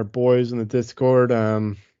between our boys in the Discord.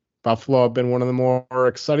 Buffalo have been one of the more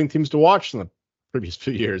exciting teams to watch in the previous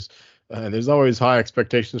few years. There's always high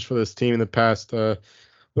expectations for this team in the past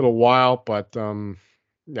little while, but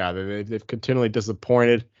yeah, they've continually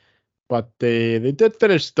disappointed. But they did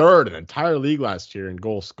finish third in the entire league last year in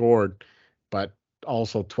goals scored, but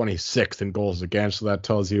also 26th in goals against. So that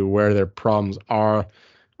tells you where their problems are.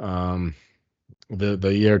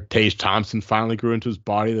 The year Tage Thompson finally grew into his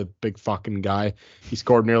body, the big fucking guy, he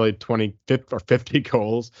scored nearly 25 or 50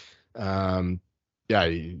 goals. Yeah,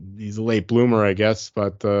 he's a late bloomer, I guess,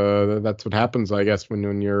 but that's what happens, I guess,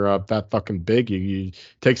 when you're that fucking big. It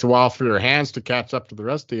takes a while for your hands to catch up to the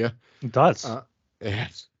rest of you. It does.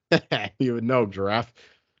 Yes. You would know, Giraffe.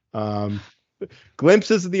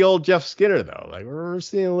 Glimpses of the old Jeff Skinner, though. Like, we're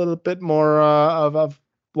seeing a little bit more of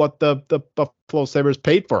what the Buffalo Sabres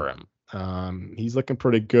paid for him. He's looking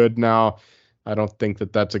pretty good now. I don't think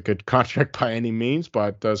that that's a good contract by any means,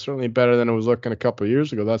 but certainly better than it was looking a couple of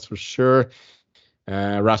years ago, that's for sure.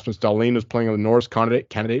 Rasmus Dahlin was playing a Norris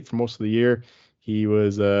candidate for most of the year. He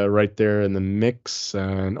was right there in the mix.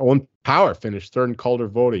 And Owen Power finished third in Calder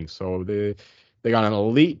voting. So they got an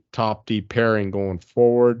elite top D pairing going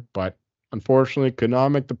forward, but unfortunately could not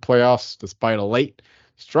make the playoffs despite a late,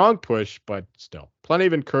 strong push, but still plenty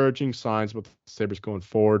of encouraging signs with the Sabres going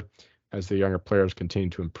forward as the younger players continue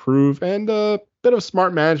to improve, and a bit of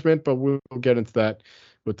smart management, but we'll get into that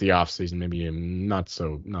with the offseason. Maybe not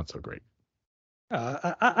so great.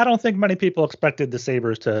 I don't think many people expected the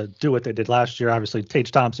Sabres to do what they did last year. Obviously,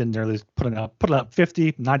 Tage Thompson nearly putting up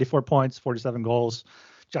 50, 94 points, 47 goals.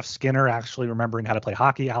 Jeff Skinner actually remembering how to play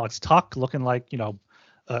hockey. Alex Tuch looking like,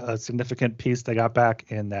 a significant piece they got back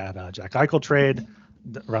in that Jack Eichel trade.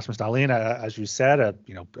 Rasmus Dahlin, as you said,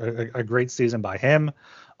 a great season by him.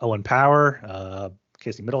 Owen Power,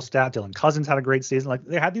 Casey Middlestat, Dylan Cousins had a great season. Like,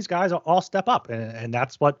 they had these guys all step up, and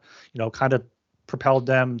that's what kind of propelled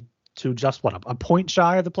them to just a point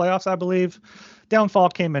shy of the playoffs, I believe. Downfall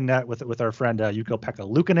came in net with our friend Ukko-Pekka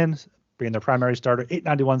Luukkonen being their primary starter,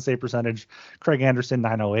 891 save percentage. Craig Anderson,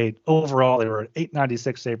 908. Overall, they were at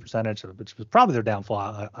 896 save percentage, which was probably their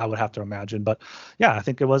downfall, I would have to imagine. But yeah, I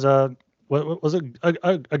think it was a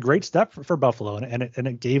great step for Buffalo, and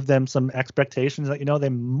it gave them some expectations that they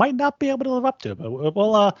might not be able to live up to. But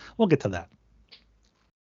we'll get to that.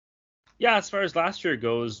 Yeah, as far as last year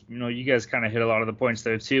goes, you guys kind of hit a lot of the points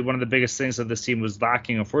there too. One of the biggest things that this team was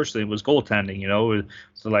lacking, unfortunately, was goaltending. With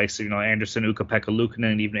the likes of Anderson, Ukko-Pekka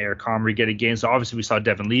Luukkonen, and even Eric Comrie getting games. So obviously, we saw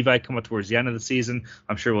Devin Levi come up towards the end of the season.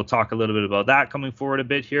 I'm sure we'll talk a little bit about that coming forward a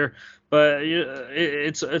bit here. But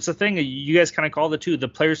it's a thing you guys kind of called it too. The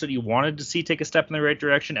players that you wanted to see take a step in the right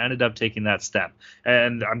direction ended up taking that step.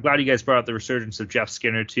 And I'm glad you guys brought up the resurgence of Jeff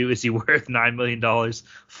Skinner too. Is he worth $9 million?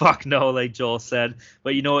 Fuck no, like Joel said.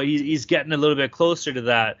 But he's getting a little bit closer to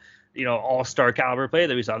that, all-star caliber play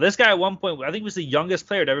that we saw. This guy at one point, I think, was the youngest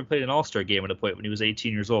player to ever play an all-star game at a point when he was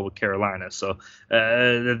 18 years old with Carolina. So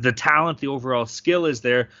the talent, the overall skill is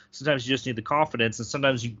there. Sometimes you just need the confidence, and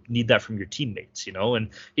sometimes you need that from your teammates, and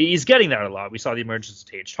he's getting that a lot. We saw the emergence of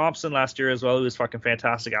Tage Thompson last year as well. He was fucking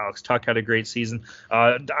fantastic. Alex Tuch had a great season.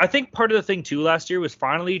 I think part of the thing too last year was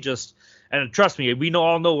finally just, and trust me, we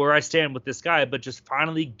all know where I stand with this guy, but just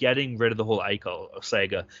finally getting rid of the whole Eichel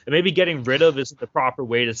saga. And maybe getting rid of isn't the proper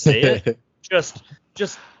way to say it.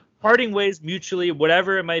 just parting ways mutually,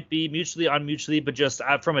 whatever it might be, mutually, unmutually, but just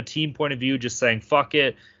from a team point of view, just saying, fuck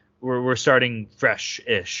it, we're starting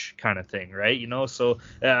fresh-ish kind of thing, right? So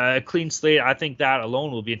a clean slate, I think that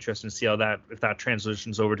alone will be interesting to see how if that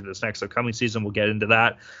transitions over to this next upcoming season. We'll get into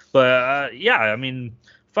that. But yeah, I mean,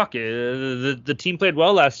 fuck it. The team played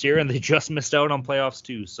well last year, and they just missed out on playoffs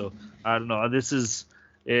too. So I don't know.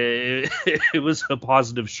 It was a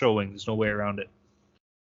positive showing. There's no way around it.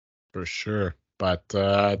 For sure. But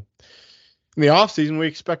In the offseason, we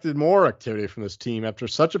expected more activity from this team after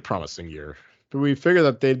such a promising year. But we figured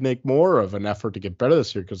that they'd make more of an effort to get better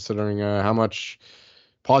this year, considering how much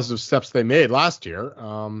positive steps they made last year.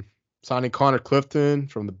 Signing Connor Clifton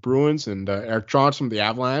from the Bruins and Eric Johnson from the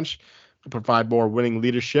Avalanche will provide more winning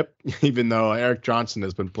leadership, even though Eric Johnson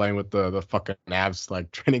has been playing with the fucking Avs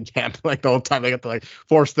like training camp like the whole time. They got to like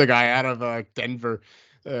force the guy out of Denver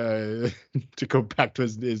to go back to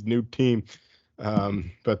his new team.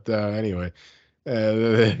 But anyway,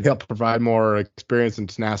 they'll provide more experience and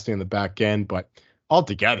tenacity in the back end. But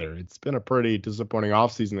altogether, it's been a pretty disappointing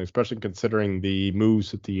offseason, especially considering the moves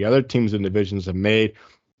that the other teams and divisions have made,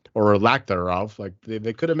 or lack thereof. Like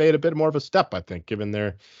they could have made a bit more of a step, I think, given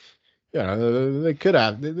their, they could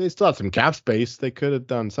have. They still have some cap space. They could have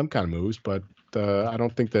done some kind of moves, but I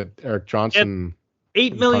don't think that Eric Johnson.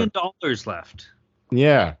 $8 million left.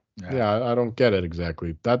 Yeah. Yeah, I don't get it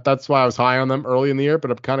exactly. That's why I was high on them early in the year,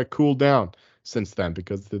 but I've kind of cooled down since then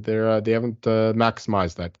because they haven't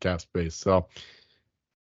maximized that cap space. So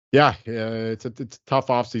yeah, it's a tough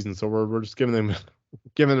offseason. So we're just giving them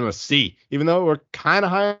a C, even though we're kind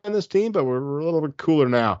of high on this team, but we're a little bit cooler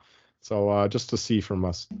now. So just a C from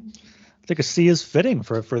us. I think a C is fitting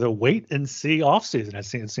for the wait and see offseason.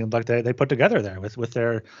 It seemed like they put together there with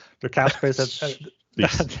their cap space.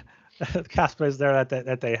 Cap space there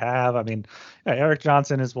that they have. I mean, Eric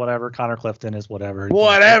Johnson is whatever. Connor Clifton is whatever.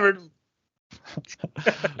 Whatever.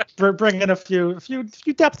 Bring in a few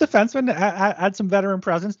depth defensemen, add some veteran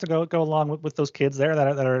presence to go along with those kids there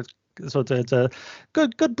that are. So it's a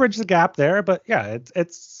good bridge the gap there. But yeah,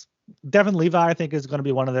 it's Devin Levi. I think is going to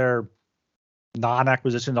be one of their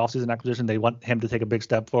non-acquisition offseason acquisition. They want him to take a big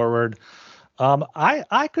step forward.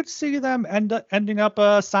 I could see them ending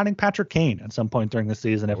up signing Patrick Kane at some point during the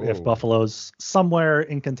season if Buffalo's somewhere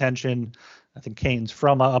in contention. I think Kane's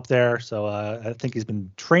from up there, so I think he's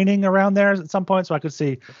been training around there at some point. So I could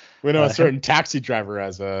see. We know a certain taxi driver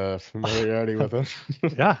has a familiarity with him.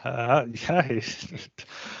 Yeah,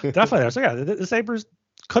 definitely there. So yeah, the Sabres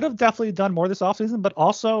could have definitely done more this offseason, but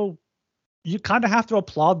also you kind of have to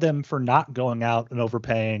applaud them for not going out and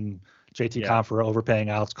overpaying JT Compher, overpaying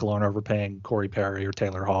Alex Killorn, overpaying Corey Perry or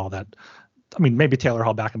Taylor Hall. Maybe Taylor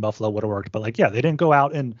Hall back in Buffalo would have worked, but they didn't go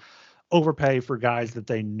out and overpay for guys that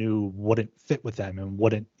they knew wouldn't fit with them and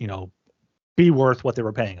wouldn't, be worth what they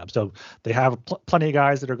were paying them. So they have plenty of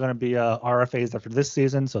guys that are going to be RFAs after this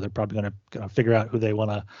season. So they're probably going to figure out who they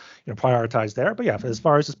want to, prioritize there. But yeah, as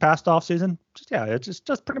far as this past off season, it's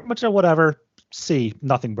just pretty much a whatever C,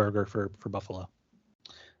 nothing burger for Buffalo.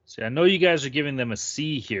 See, I know you guys are giving them a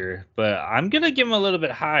C here, but I'm going to give them a little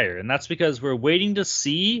bit higher, and that's because we're waiting to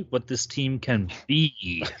see what this team can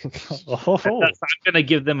be. I'm going to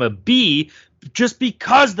give them a B just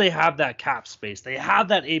because they have that cap space. They have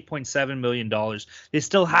that $8.7 million. They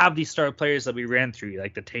still have these star players that we ran through,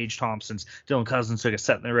 like the Tage Thompsons, Dylan Cousins took a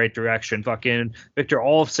step in the right direction. Fucking Victor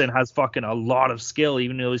Olofsson has fucking a lot of skill,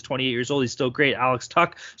 even though he's 28 years old. He's still great. Alex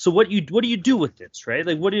Tuck. So what do you do with this, right?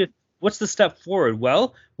 Like, what's the step forward?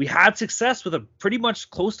 Well, we had success with a pretty much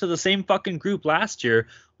close to the same fucking group last year.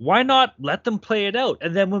 Why not let them play it out?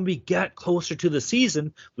 And then when we get closer to the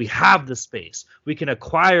season, we have the space. We can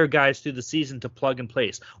acquire guys through the season to plug and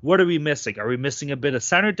place. What are we missing? Are we missing a bit of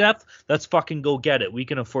center depth? Let's fucking go get it. We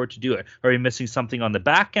can afford to do it. Are we missing something on the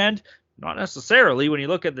back end? Not necessarily. When you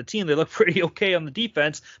look at the team, they look pretty okay on the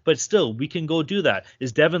defense, but still, we can go do that.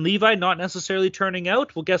 Is Devin Levi not necessarily turning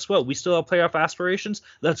out? Well, guess what? We still have playoff aspirations.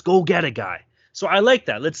 Let's go get a guy. So I like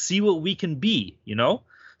that. Let's see what we can be,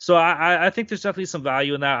 So I think there's definitely some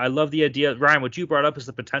value in that. I love the idea. Ryan, what you brought up is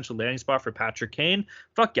the potential landing spot for Patrick Kane.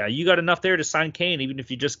 Fuck yeah, you got enough there to sign Kane, even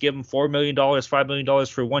if you just give him $4 million, $5 million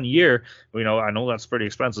for 1 year. I know that's pretty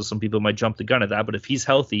expensive. Some people might jump the gun at that, but if he's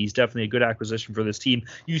healthy, he's definitely a good acquisition for this team.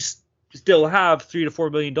 You still have $3 to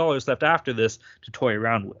 $4 million left after this to toy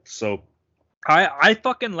around with. So I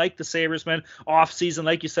fucking like the Sabres, man. Off season,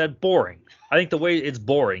 like you said, boring. I think the way it's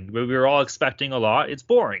boring, we were all expecting a lot. It's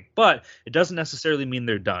boring, but it doesn't necessarily mean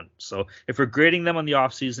they're done. So if we're grading them on the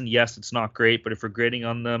off season, yes, it's not great. But if we're grading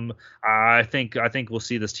on them, I think we'll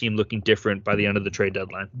see this team looking different by the end of the trade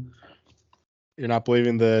deadline. You're not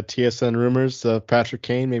believing the TSN rumors of Patrick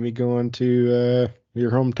Kane maybe going to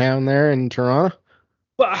your hometown there in Toronto?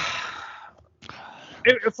 Well,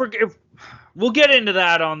 if we'll get into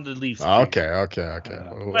that on the Leafs. Okay.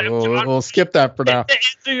 We'll skip that for now. To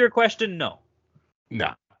answer your question, no.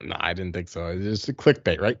 No, I didn't think so. It's just a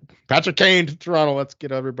clickbait, right? Patrick Kane to Toronto. Let's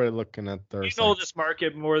get everybody looking at their. This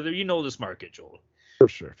market more than this market, Joel. For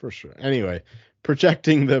sure. Anyway,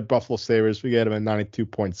 projecting the Buffalo Sabres, we get them at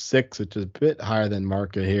 92.6, which is a bit higher than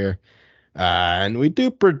market here. And we do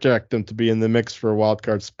project them to be in the mix for a wild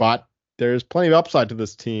card spot. there's plenty of upside to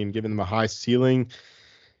this team, giving them a high ceiling.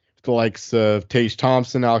 The likes of Tage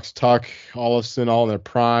Thompson, Alex Tuck, Olofsson, all in their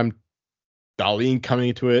prime. Dahlin coming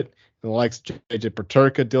into it. The likes of JJ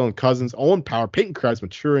Peterka, Dylan Cousins, Owen Power, Peyton Krebs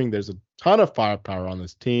maturing. There's a ton of firepower on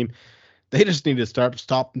this team. They just need to start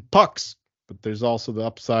stopping pucks. But there's also the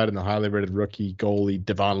upside in the highly rated rookie goalie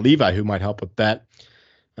Devon Levi, who might help with that.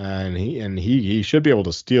 And he should be able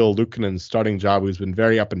to steal Luukkonen's starting job, who's been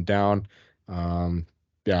very up and down.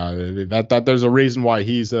 That there's a reason why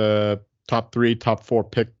he's a top 3, top 4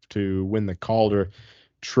 pick to win the Calder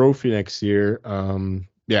Trophy next year. And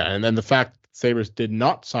then the fact that Sabres did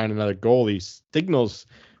not sign another goalie signals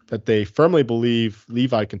that they firmly believe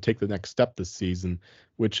Levi can take the next step this season,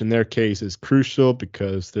 which in their case is crucial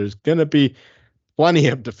because there's going to be plenty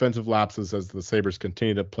of defensive lapses as the Sabres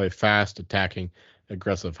continue to play fast, attacking,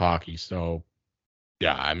 aggressive hockey. So,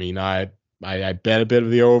 I bet a bit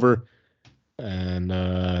of the over, and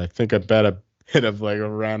I think I bet a bit of like a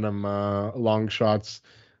random long shots.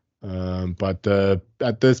 But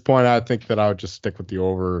at this point, I think that I would just stick with the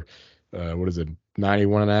over.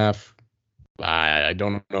 91.5? I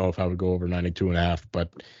don't know if I would go over 92.5,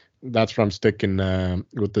 but that's where I'm sticking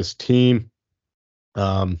with this team.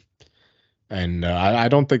 I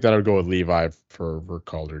don't think that I would go with Levi for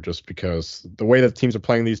Calder, just because the way that teams are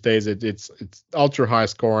playing these days, it's ultra high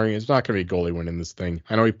scoring. It's not going to be a goalie winning this thing.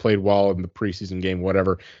 I know he played well in the preseason game,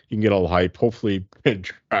 whatever. You can get all the hype. Hopefully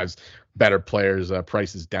it drives better players'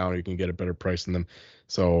 prices down. You can get a better price in them.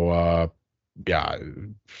 So,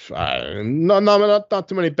 not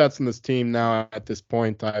too many bets on this team now at this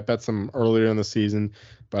point. I bet some earlier in the season,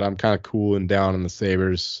 but I'm kind of cooling down on the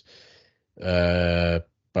Sabres. I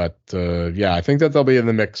think that they'll be in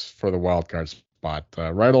the mix for the wild card spot,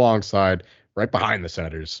 right behind the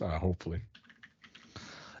Senators, hopefully.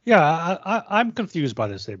 Yeah, I'm confused by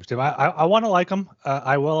this Sabres team. I want to like them.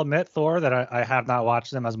 I will admit, Thor, that I have not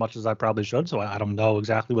watched them as much as I probably should, so I don't know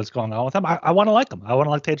exactly what's going on with them. I want to like them. I want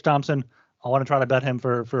to like Tage Thompson. I want to try to bet him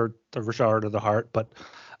for the Richard or the Hart, but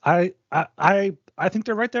I think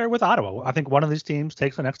they're right there with Ottawa. I think one of these teams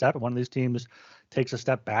takes the next step, and one of these teams takes a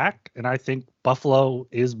step back. And I think Buffalo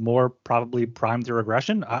is more probably primed to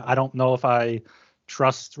regression. I don't know if I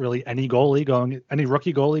trust really any rookie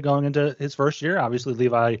goalie going into his first year. Obviously,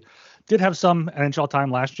 Levi did have some NHL time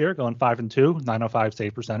last year, going 5-2, .905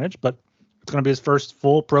 save percentage, but it's going to be his first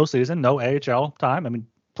full pro season, no AHL time. I mean,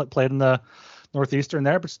 played in the Northeastern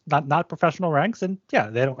there, but not professional ranks. And yeah,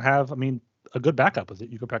 they don't have, a good backup with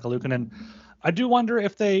it. Ukko-Pekka Luukkonen. I do wonder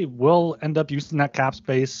if they will end up using that cap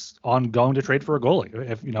space on going to trade for a goalie.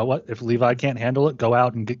 If Levi can't handle it, go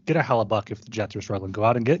out and get a Hellebuck. If the Jets are struggling, go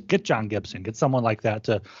out and get John Gibson, get someone like that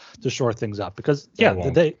to shore things up. Because if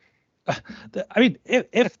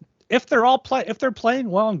they're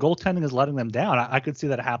playing well and goaltending is letting them down, I could see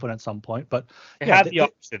that happen at some point. But they have the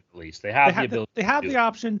option, at least. They have the ability. They have the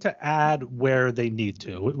option to add where they need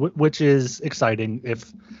to, which is exciting.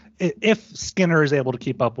 If Skinner is able to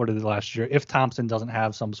keep up what he did last year, if Thompson doesn't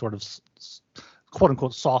have some sort of quote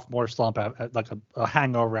unquote sophomore slump, like a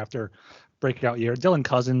hangover after breakout year. Dylan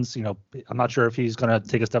Cousins, I'm not sure if he's going to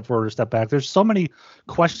take a step forward or step back. There's so many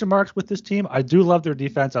question marks with this team. I do love their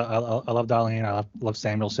defense. I love Dahlin. I love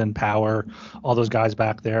Samuelson, Power, all those guys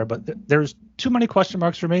back there. But there's too many question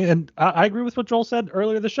marks for me. And I agree with what Joel said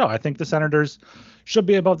earlier in the show. I think the Senators should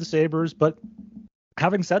be above the Sabres. But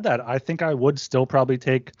having said that, I think I would still probably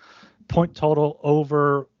take point total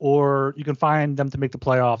over, or you can find them to make the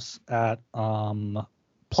playoffs at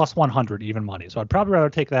plus 100 even money. So I'd probably rather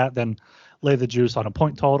take that than lay the juice on a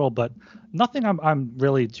point total, but nothing I'm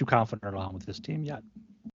really too confident on with this team yet.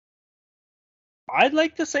 I'd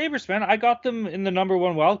like the Sabres, man. I got them in the number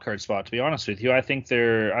 1 wildcard spot, to be honest with you. I think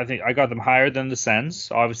I got them higher than the Sens.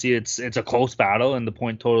 Obviously, it's a close battle, and the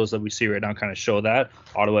point totals that we see right now kind of show that.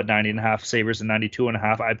 Ottawa at 90.5, Sabres at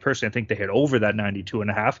 92.5. I personally think they hit over that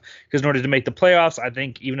 92.5, because in order to make the playoffs, I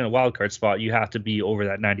think even in a wildcard spot, you have to be over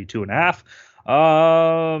that 92.5.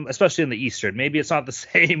 Especially in the Eastern. Maybe it's not the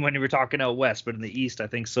same when you were talking out West, but in the East, I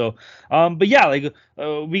think so. But yeah,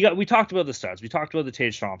 we talked about the studs, we talked about the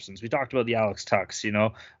Tage Thompsons, we talked about the Alex Tucks,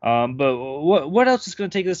 but what else is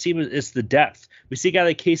going to take this team is the depth. We see a guy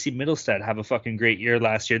like Casey Middlestead have a fucking great year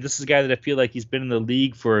last year. This is a guy that I feel like he's been in the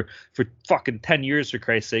league for fucking 10 years, for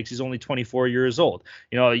Christ's sakes. He's only 24 years old.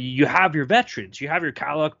 You have your veterans, you have your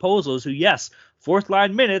Kyle Okpozos, who, yes, fourth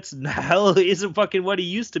line minutes. Hell, isn't fucking what he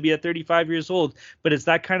used to be at 35 years old, but it's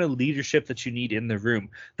that kind of leadership that you need in the room.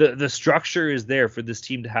 The structure is there for this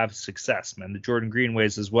team to have success, man. The Jordan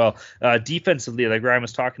Greenways as well. Defensively, like Ryan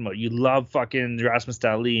was talking about, you love fucking Rasmus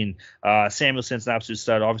Dahlin. Samuelson's an absolute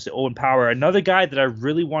stud. Obviously, Owen Power, another guy that I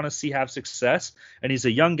really want to see have success, and he's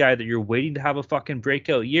a young guy that you're waiting to have a fucking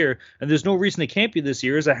breakout year, and there's no reason it can't be this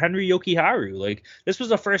year, is a Henry Yokiharu. Like, this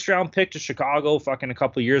was a first-round pick to Chicago fucking a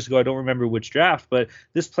couple of years ago. I don't remember which draft, but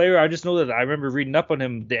this player, I just know that I remember reading up on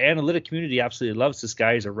him. The analytic community absolutely loves this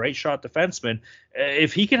guy. He's a right shot defenseman.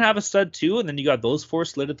 If he can have a stud too, and then you got those four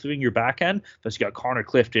solidifying your back end, plus you got Connor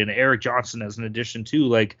Clifton, Eric Johnson as an addition too,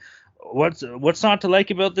 like, what's not to like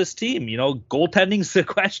about this team? You know, goaltending's the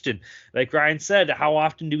question. Like Ryan said, how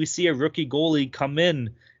often do we see a rookie goalie come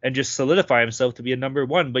in and just solidify himself to be a number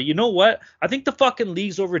one? But you know what? I think the fucking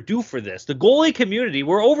league's overdue for this. The goalie community,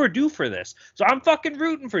 we're overdue for this. So I'm fucking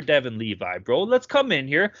rooting for Devin Levi, bro. Let's come in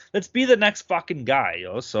here. Let's be the next fucking guy,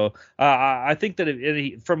 yo. So I think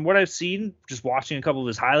that from what I've seen, just watching a couple of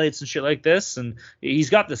his highlights and shit like this, and he's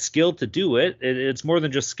got the skill to do it. It's more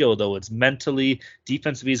than just skill, though. It's mentally,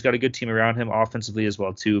 defensively, he's got a good team around him, offensively as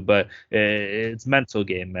well, too. But it's mental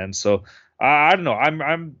game, man. So I don't know.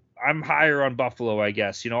 I'm higher on Buffalo, I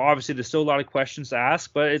guess. You know, obviously there's still a lot of questions to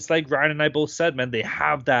ask, but it's like Ryan and I both said, man, they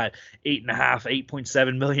have that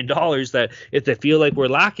 $8.7 million that if they feel like we're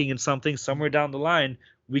lacking in something somewhere down the line,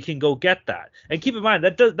 we can go get that. And keep in mind,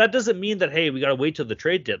 that doesn't mean that, hey, we got to wait till the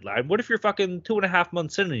trade deadline. What if you're fucking 2.5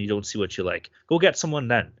 months in and you don't see what you like? Go get someone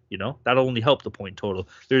then, you know? That'll only help the point total.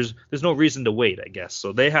 There's no reason to wait, I guess.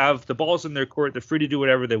 So they have the balls in their court. They're free to do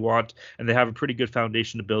whatever they want, and they have a pretty good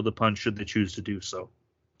foundation to build upon should they choose to do so.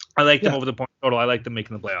 I like them over the point total. I like them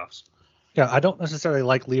making the playoffs. Yeah, I don't necessarily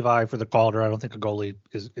like Levi for the Calder. I don't think a goalie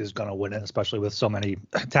is going to win it, especially with so many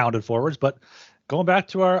talented forwards. But going back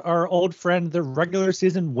to our old friend, the regular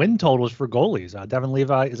season win totals for goalies. Devin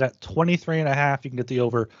Levi is at 23.5. You can get the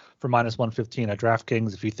over for -115 at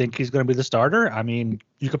DraftKings if you think he's going to be the starter. I mean,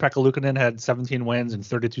 Jukka-Pekka Luukkonen had 17 wins and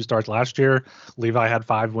 32 starts last year. Levi had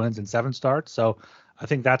 5 wins and 7 starts. So I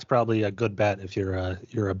think that's probably a good bet if you're a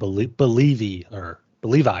believer.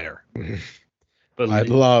 I'd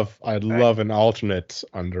love an alternate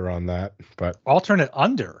under on that, but alternate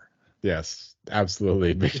under. Yes,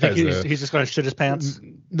 absolutely. Because he's just going to shit his pants.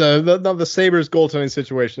 The Sabres goaltending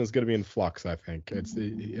situation is going to be in flux. I think I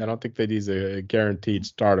don't think that he's a guaranteed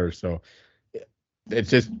starter, so it's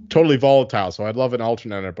just totally volatile. So I'd love an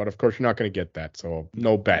alternate, but of course you're not going to get that. So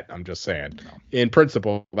no bet. I'm just saying. In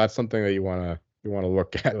principle, that's something that you want to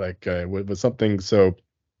look at, like with something so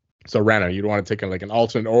random. You don't want to take like an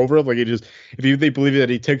alternate over. Like they believe that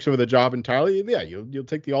he takes over the job entirely, yeah, you'll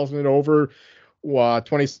take the alternate over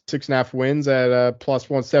 26.5 wins at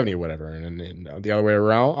 +170 or whatever, and the other way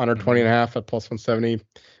around, under 20.5 at +170,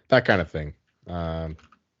 that kind of thing.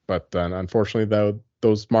 But unfortunately, though,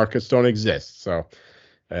 those markets don't exist. So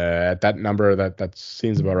at that number, that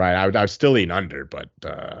seems about right. I'd still lean under, but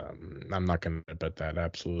I'm not going to bet that,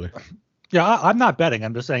 absolutely. Yeah, I'm not betting.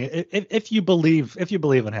 I'm just saying if you believe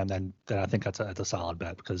in him, then I think that's a solid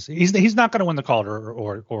bet, because he's not going to win the Calder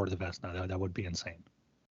or the Vezina. That would be insane.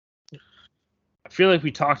 I feel like we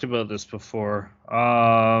talked about this before.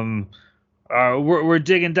 We're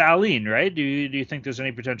digging Dahlin, right? Do you think there's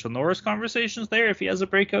any potential Norris conversations there if he has a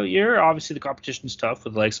breakout year? Obviously, the competition's tough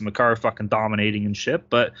with like some Makar fucking dominating and shit,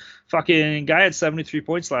 but fucking guy had 73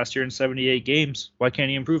 points last year in 78 games. Why can't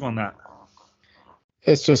he improve on that?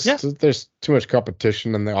 It's just there's too much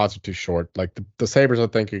competition and the odds are too short. Like the Sabres, I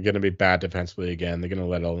think, are going to be bad defensively again. They're going to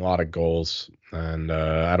let a lot of goals, and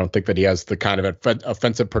I don't think that he has the kind of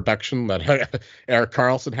offensive production that Erik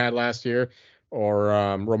Karlsson had last year, or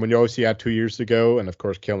Roman Josi had 2 years ago, and of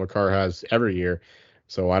course Cale Makar has every year.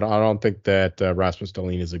 So I don't think that Rasmus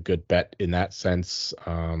Dahlin is a good bet in that sense.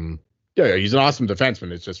 Yeah, he's an awesome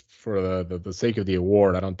defenseman. It's just for the sake of the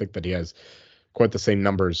award, I don't think that he has quite the same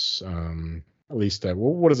numbers. At least,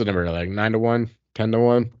 what is the number, like 9-1,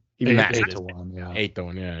 10-1, even 8-1, yeah,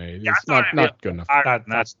 8-1, yeah. It's not good enough.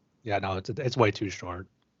 It's way too short.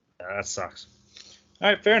 Yeah, that sucks. All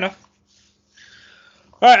right, fair enough.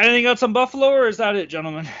 All right, anything else on Buffalo, or is that it,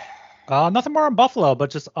 gentlemen? Nothing more on Buffalo,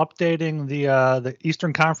 but just updating the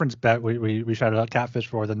Eastern Conference bet we shouted out Catfish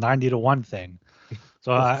for, the 90-1 thing.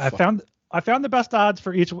 So I found the best odds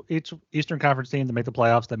for each Eastern Conference team to make the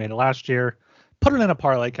playoffs. They made it last year. Put it in a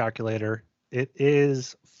parlay calculator. It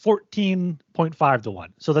is 14.5-1.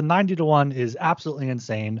 So the 90-1 is absolutely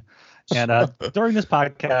insane. And during this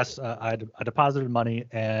podcast, I deposited money,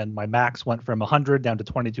 and my max went from 100 down to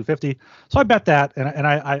 22.50. So I bet that, and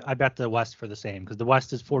I bet the West for the same, because the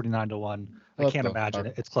West is 49-1. I can't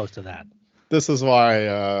imagine it's close to that. This is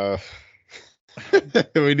why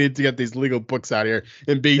we need to get these legal books out here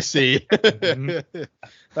in BC.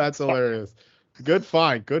 That's hilarious. Good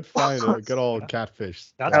find. Good old catfish.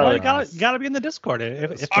 That's why you gotta be in the Discord. If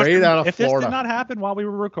this did not happen while we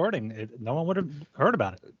were recording, no one would have heard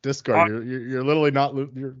about it. Discord, you're literally not.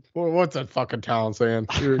 What's that fucking talent saying?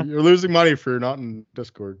 You're losing money for not in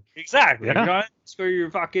Discord. Exactly. Yeah. You're not in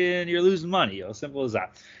Discord, you're losing money. Yo, simple as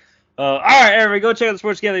that. All right, everybody, go check out the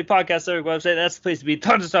Sports Gambling Podcast website. That's the place to be.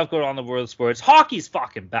 Tons of stuff going on in the world of sports. Hockey's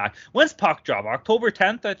fucking back. When's puck drop? October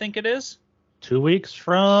 10th, I think it is. 2 weeks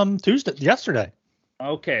from yesterday.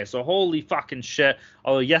 Okay, so holy fucking shit.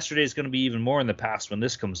 Although yesterday's going to be even more in the past when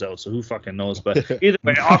this comes out, so who fucking knows? But either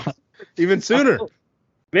way, even sooner.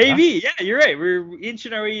 Maybe, yeah, you're right. We're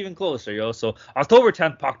inching our way even closer, yo. So October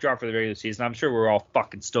 10th, puck drop for the regular season. I'm sure we're all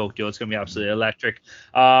fucking stoked, yo. It's gonna be absolutely electric.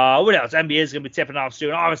 What else? NBA is gonna be tipping off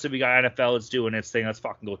soon. Obviously, we got NFL. It's doing its thing. Let's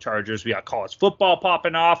fucking go Chargers. We got college football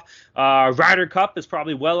popping off. Ryder Cup is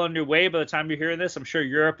probably well underway by the time you're hearing this. I'm sure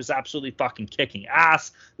Europe is absolutely fucking kicking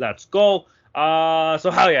ass. Let's go. So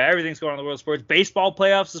hell yeah, everything's going on in the world of sports. Baseball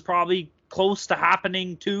playoffs is probably close to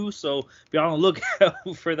happening too, so be on the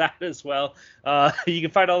lookout for that as well. You can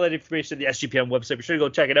find all that information at the SGPN website. Be sure to go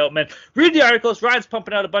check it out, man. Read the articles. Ryan's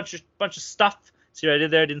pumping out a bunch of stuff. See what I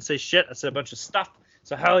did there? I didn't say shit. I said a bunch of stuff.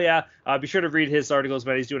 So hell yeah, be sure to read his articles,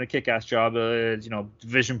 man. He's doing a kick-ass job.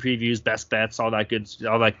 Division previews, best bets, all that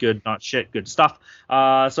good, not shit, good stuff.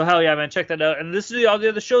 So hell yeah, man, check that out. And this is all the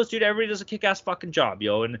other shows, dude. Everybody does a kick-ass fucking job,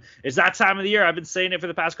 yo. And it's that time of the year. I've been saying it for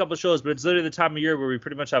the past couple of shows, but it's literally the time of year where we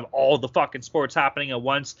pretty much have all the fucking sports happening at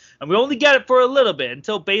once, and we only get it for a little bit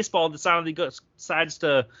until baseball decides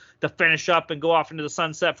to finish up and go off into the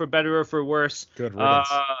sunset for better or for worse. Good riddance.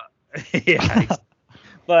 Yeah.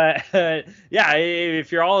 But yeah,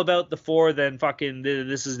 if you're all about the four, then fucking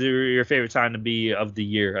this is your favorite time to be of the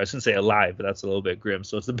year. I shouldn't say alive, but that's a little bit grim.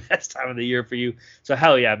 So it's the best time of the year for you. So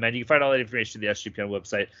hell yeah, man. You can find all that information at the SGPN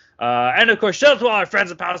website. And of course, shout out to all our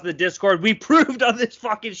friends and pals in the Discord. We proved on this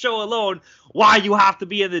fucking show alone why you have to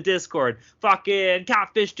be in the Discord. Fucking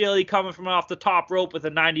Catfish Daily coming from off the top rope with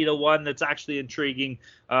a 90-1 that's actually intriguing.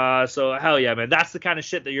 So hell yeah, man. That's the kind of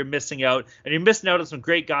shit that you're missing out. And you're missing out on some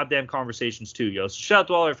great goddamn conversations too, yo. So shout out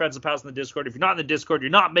to all our friends and pals in the Discord. If you're not in the Discord,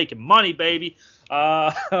 you're not making money, baby.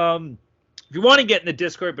 If you want to get in the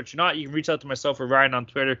Discord, but you're not, you can reach out to myself or Ryan on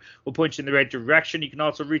Twitter. We'll point you in the right direction. You can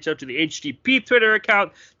also reach out to the HTP Twitter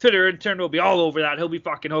account. Twitter intern will be all over that. He'll be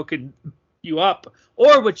fucking hooking you up.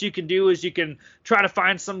 Or what you can do is you can try to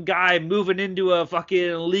find some guy moving into a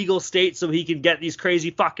fucking legal state so he can get these crazy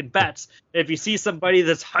fucking bets. If you see somebody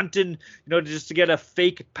that's hunting, just to get a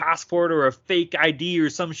fake passport or a fake ID or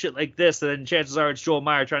some shit like this, then chances are it's Joel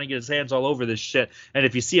Meyer trying to get his hands all over this shit. And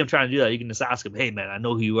if you see him trying to do that, you can just ask him, hey man, I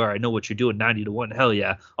know who you are. I know what you're doing, 90-1. Hell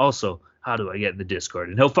yeah. Also, how do I get in the Discord?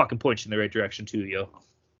 And he'll fucking point you in the right direction too, yo.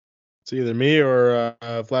 It's either me or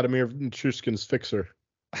Vladimir Trushkin's fixer.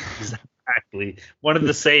 Exactly. One of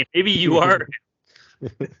the same. Maybe you are.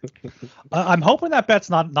 I'm hoping that bet's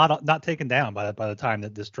not taken down by the time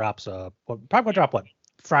that this drops. Probably gonna drop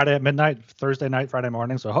Friday at midnight, Thursday night, Friday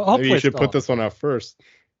morning. So hopefully maybe you should put this one out first.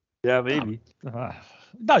 Yeah, maybe.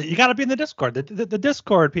 No, you got to be in the Discord. The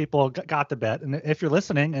Discord people got the bet, and if you're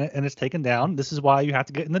listening and it's taken down, this is why you have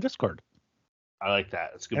to get in the Discord. I like that.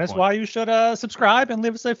 That's a good. And that's why you should subscribe and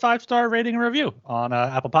leave us a 5-star rating and review on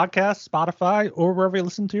Apple Podcasts, Spotify, or wherever you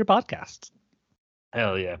listen to your podcasts.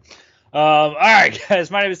 Hell yeah. All right, guys.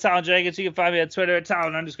 My name is Talon Jenkins. You can find me on Twitter at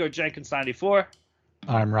Talon_Jenkins94.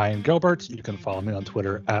 I'm Ryan Gilbert. You can follow me on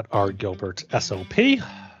Twitter at rgilbertsop.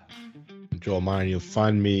 Joel Meyer, you'll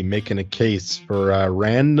find me making a case for a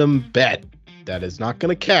random bet that is not going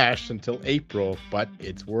to cash until April, but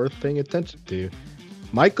it's worth paying attention to.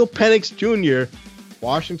 Michael Penix Jr.,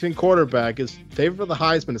 Washington quarterback, is favored for the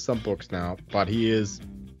Heisman in some books now, but he is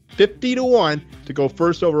 50-1 to go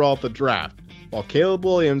first overall at the draft, while Caleb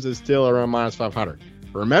Williams is still around -500.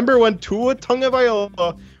 Remember when Tua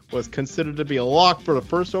Tagovailoa was considered to be a lock for the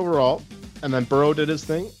first overall, and then Burrow did his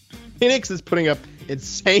thing? Penix is putting up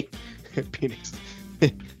insane Penix.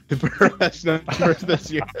 Burrow has numbers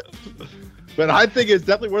this year. But I think it's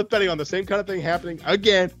definitely worth betting on the same kind of thing happening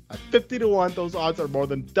again. At 50-1, those odds are more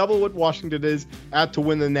than double what Washington is at to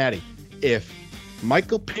win the Natty. If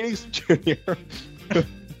Michael Penix Jr.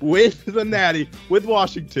 wins the Natty with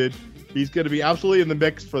Washington, he's going to be absolutely in the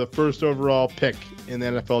mix for the first overall pick in the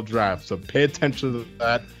NFL draft. So pay attention to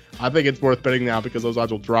that. I think it's worth betting now because those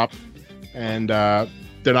odds will drop, and they're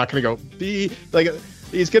not going to go. He's going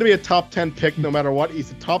to be a top 10 pick no matter what.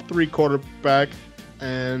 He's a top 3 quarterback.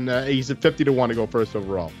 and he's at 50-1 to go first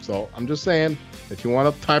overall. So I'm just saying, if you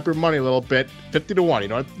want to type your money a little bit, 50-1. You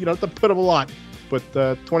don't have to put up a lot, but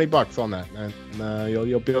 $20 on that, and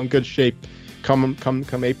you'll be in good shape. Come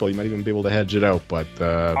April, you might even be able to hedge it out. But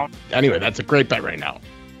anyway, that's a great bet right now.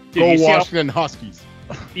 Dude, Go Washington Huskies.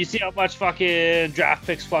 You see how much fucking draft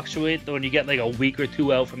picks fluctuate when you get like a week or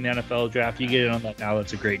two out from the NFL draft? You get in on that now.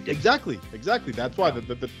 That's a great deal. Exactly. That's why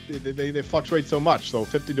they fluctuate so much. So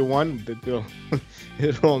 50-1,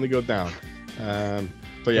 it'll only go down.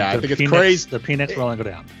 So yeah, I think it's crazy. The Peanuts will only go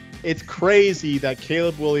down. It's crazy that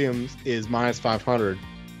Caleb Williams is minus 500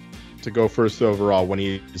 to go first overall when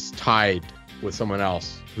he is tied with someone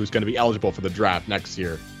else who's going to be eligible for the draft next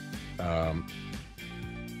year.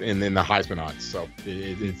 In the Heisman odds, so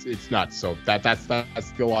it's nuts. So that's the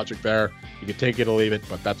logic there. You can take it or leave it,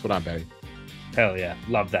 but that's what I'm betting. Hell yeah,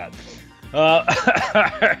 love that. All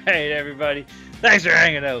right, everybody, thanks for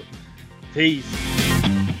hanging out. Peace.